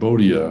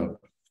Cambodia,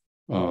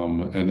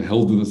 and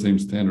held to the same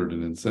standard.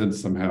 And instead,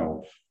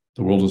 somehow,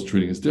 the world is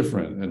treating us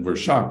different, and we're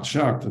shocked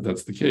that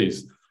that's the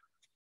case.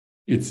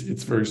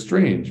 It's very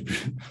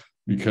strange,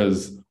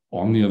 because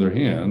on the other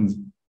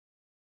hand,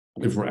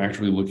 if we're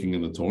actually looking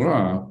in the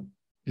Torah,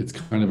 it's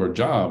kind of our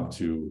job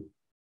to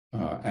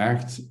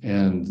act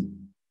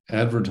and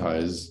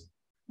advertise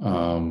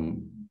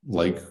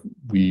like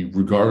we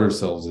regard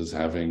ourselves as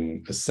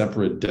having a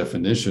separate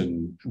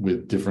definition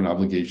with different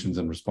obligations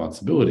and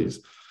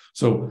responsibilities.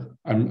 So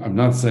I'm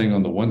not saying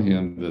on the one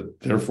hand that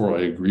therefore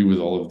I agree with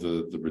all of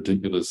the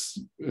ridiculous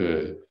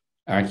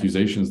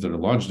accusations that are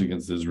lodged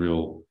against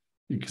Israel,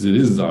 because it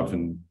is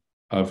often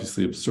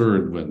obviously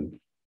absurd when,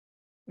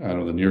 I don't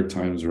know, the New York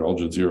Times or Al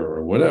Jazeera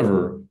or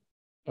whatever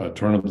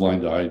turn a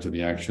blind eye to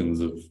the actions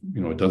of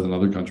a dozen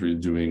other countries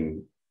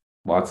doing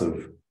lots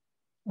of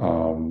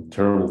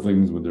terrible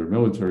things with their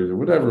militaries or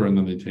whatever, and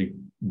then they take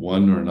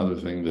one or another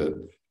thing that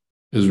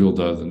Israel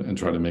does and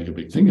try to make a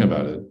big thing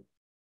about it.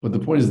 But the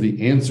point is,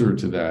 the answer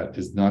to that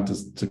is not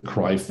just to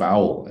cry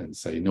foul and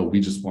say, no, we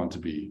just want to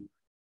be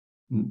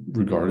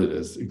regarded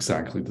as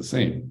exactly the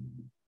same.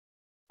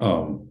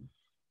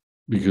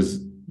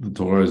 Because the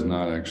Torah is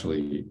not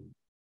actually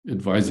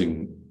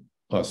advising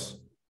us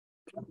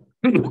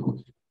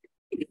to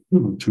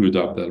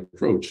adopt that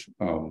approach,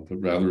 but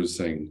rather is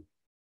saying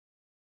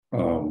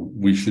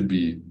we should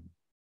be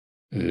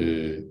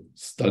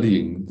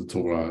studying the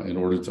Torah in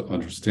order to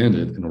understand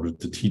it, in order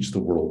to teach the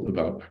world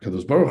about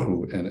HaKadosh Baruch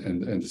Hu,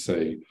 and to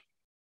say,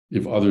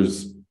 if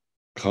others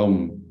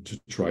come to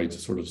try to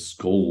sort of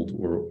scold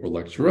or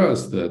lecture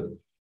us, that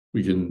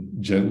we can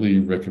gently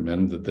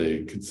recommend that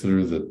they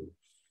consider that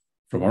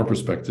from our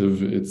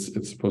perspective,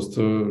 it's supposed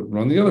to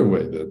run the other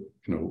way, that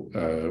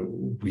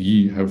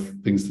we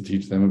have things to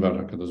teach them about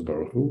HaKadosh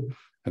Baruch Hu,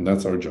 and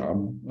that's our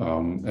job.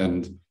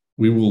 And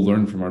we will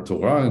learn from our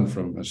Torah and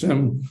from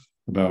Hashem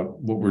about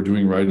what we're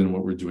doing right and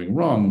what we're doing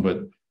wrong,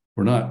 but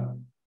we're not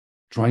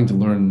trying to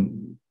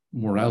learn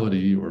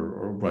morality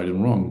or right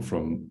and wrong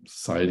from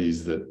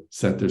societies that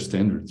set their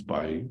standards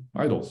by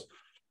idols.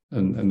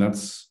 And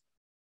that's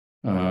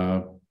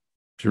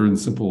pure and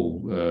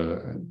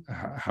simple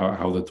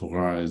how the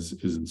Torah is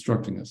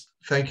instructing us.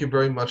 Thank you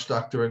very much,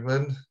 Dr.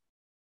 England.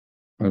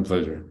 My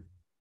pleasure.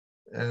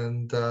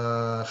 And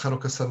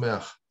Chanukah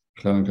Sameach.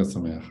 Chanukah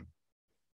Sameach.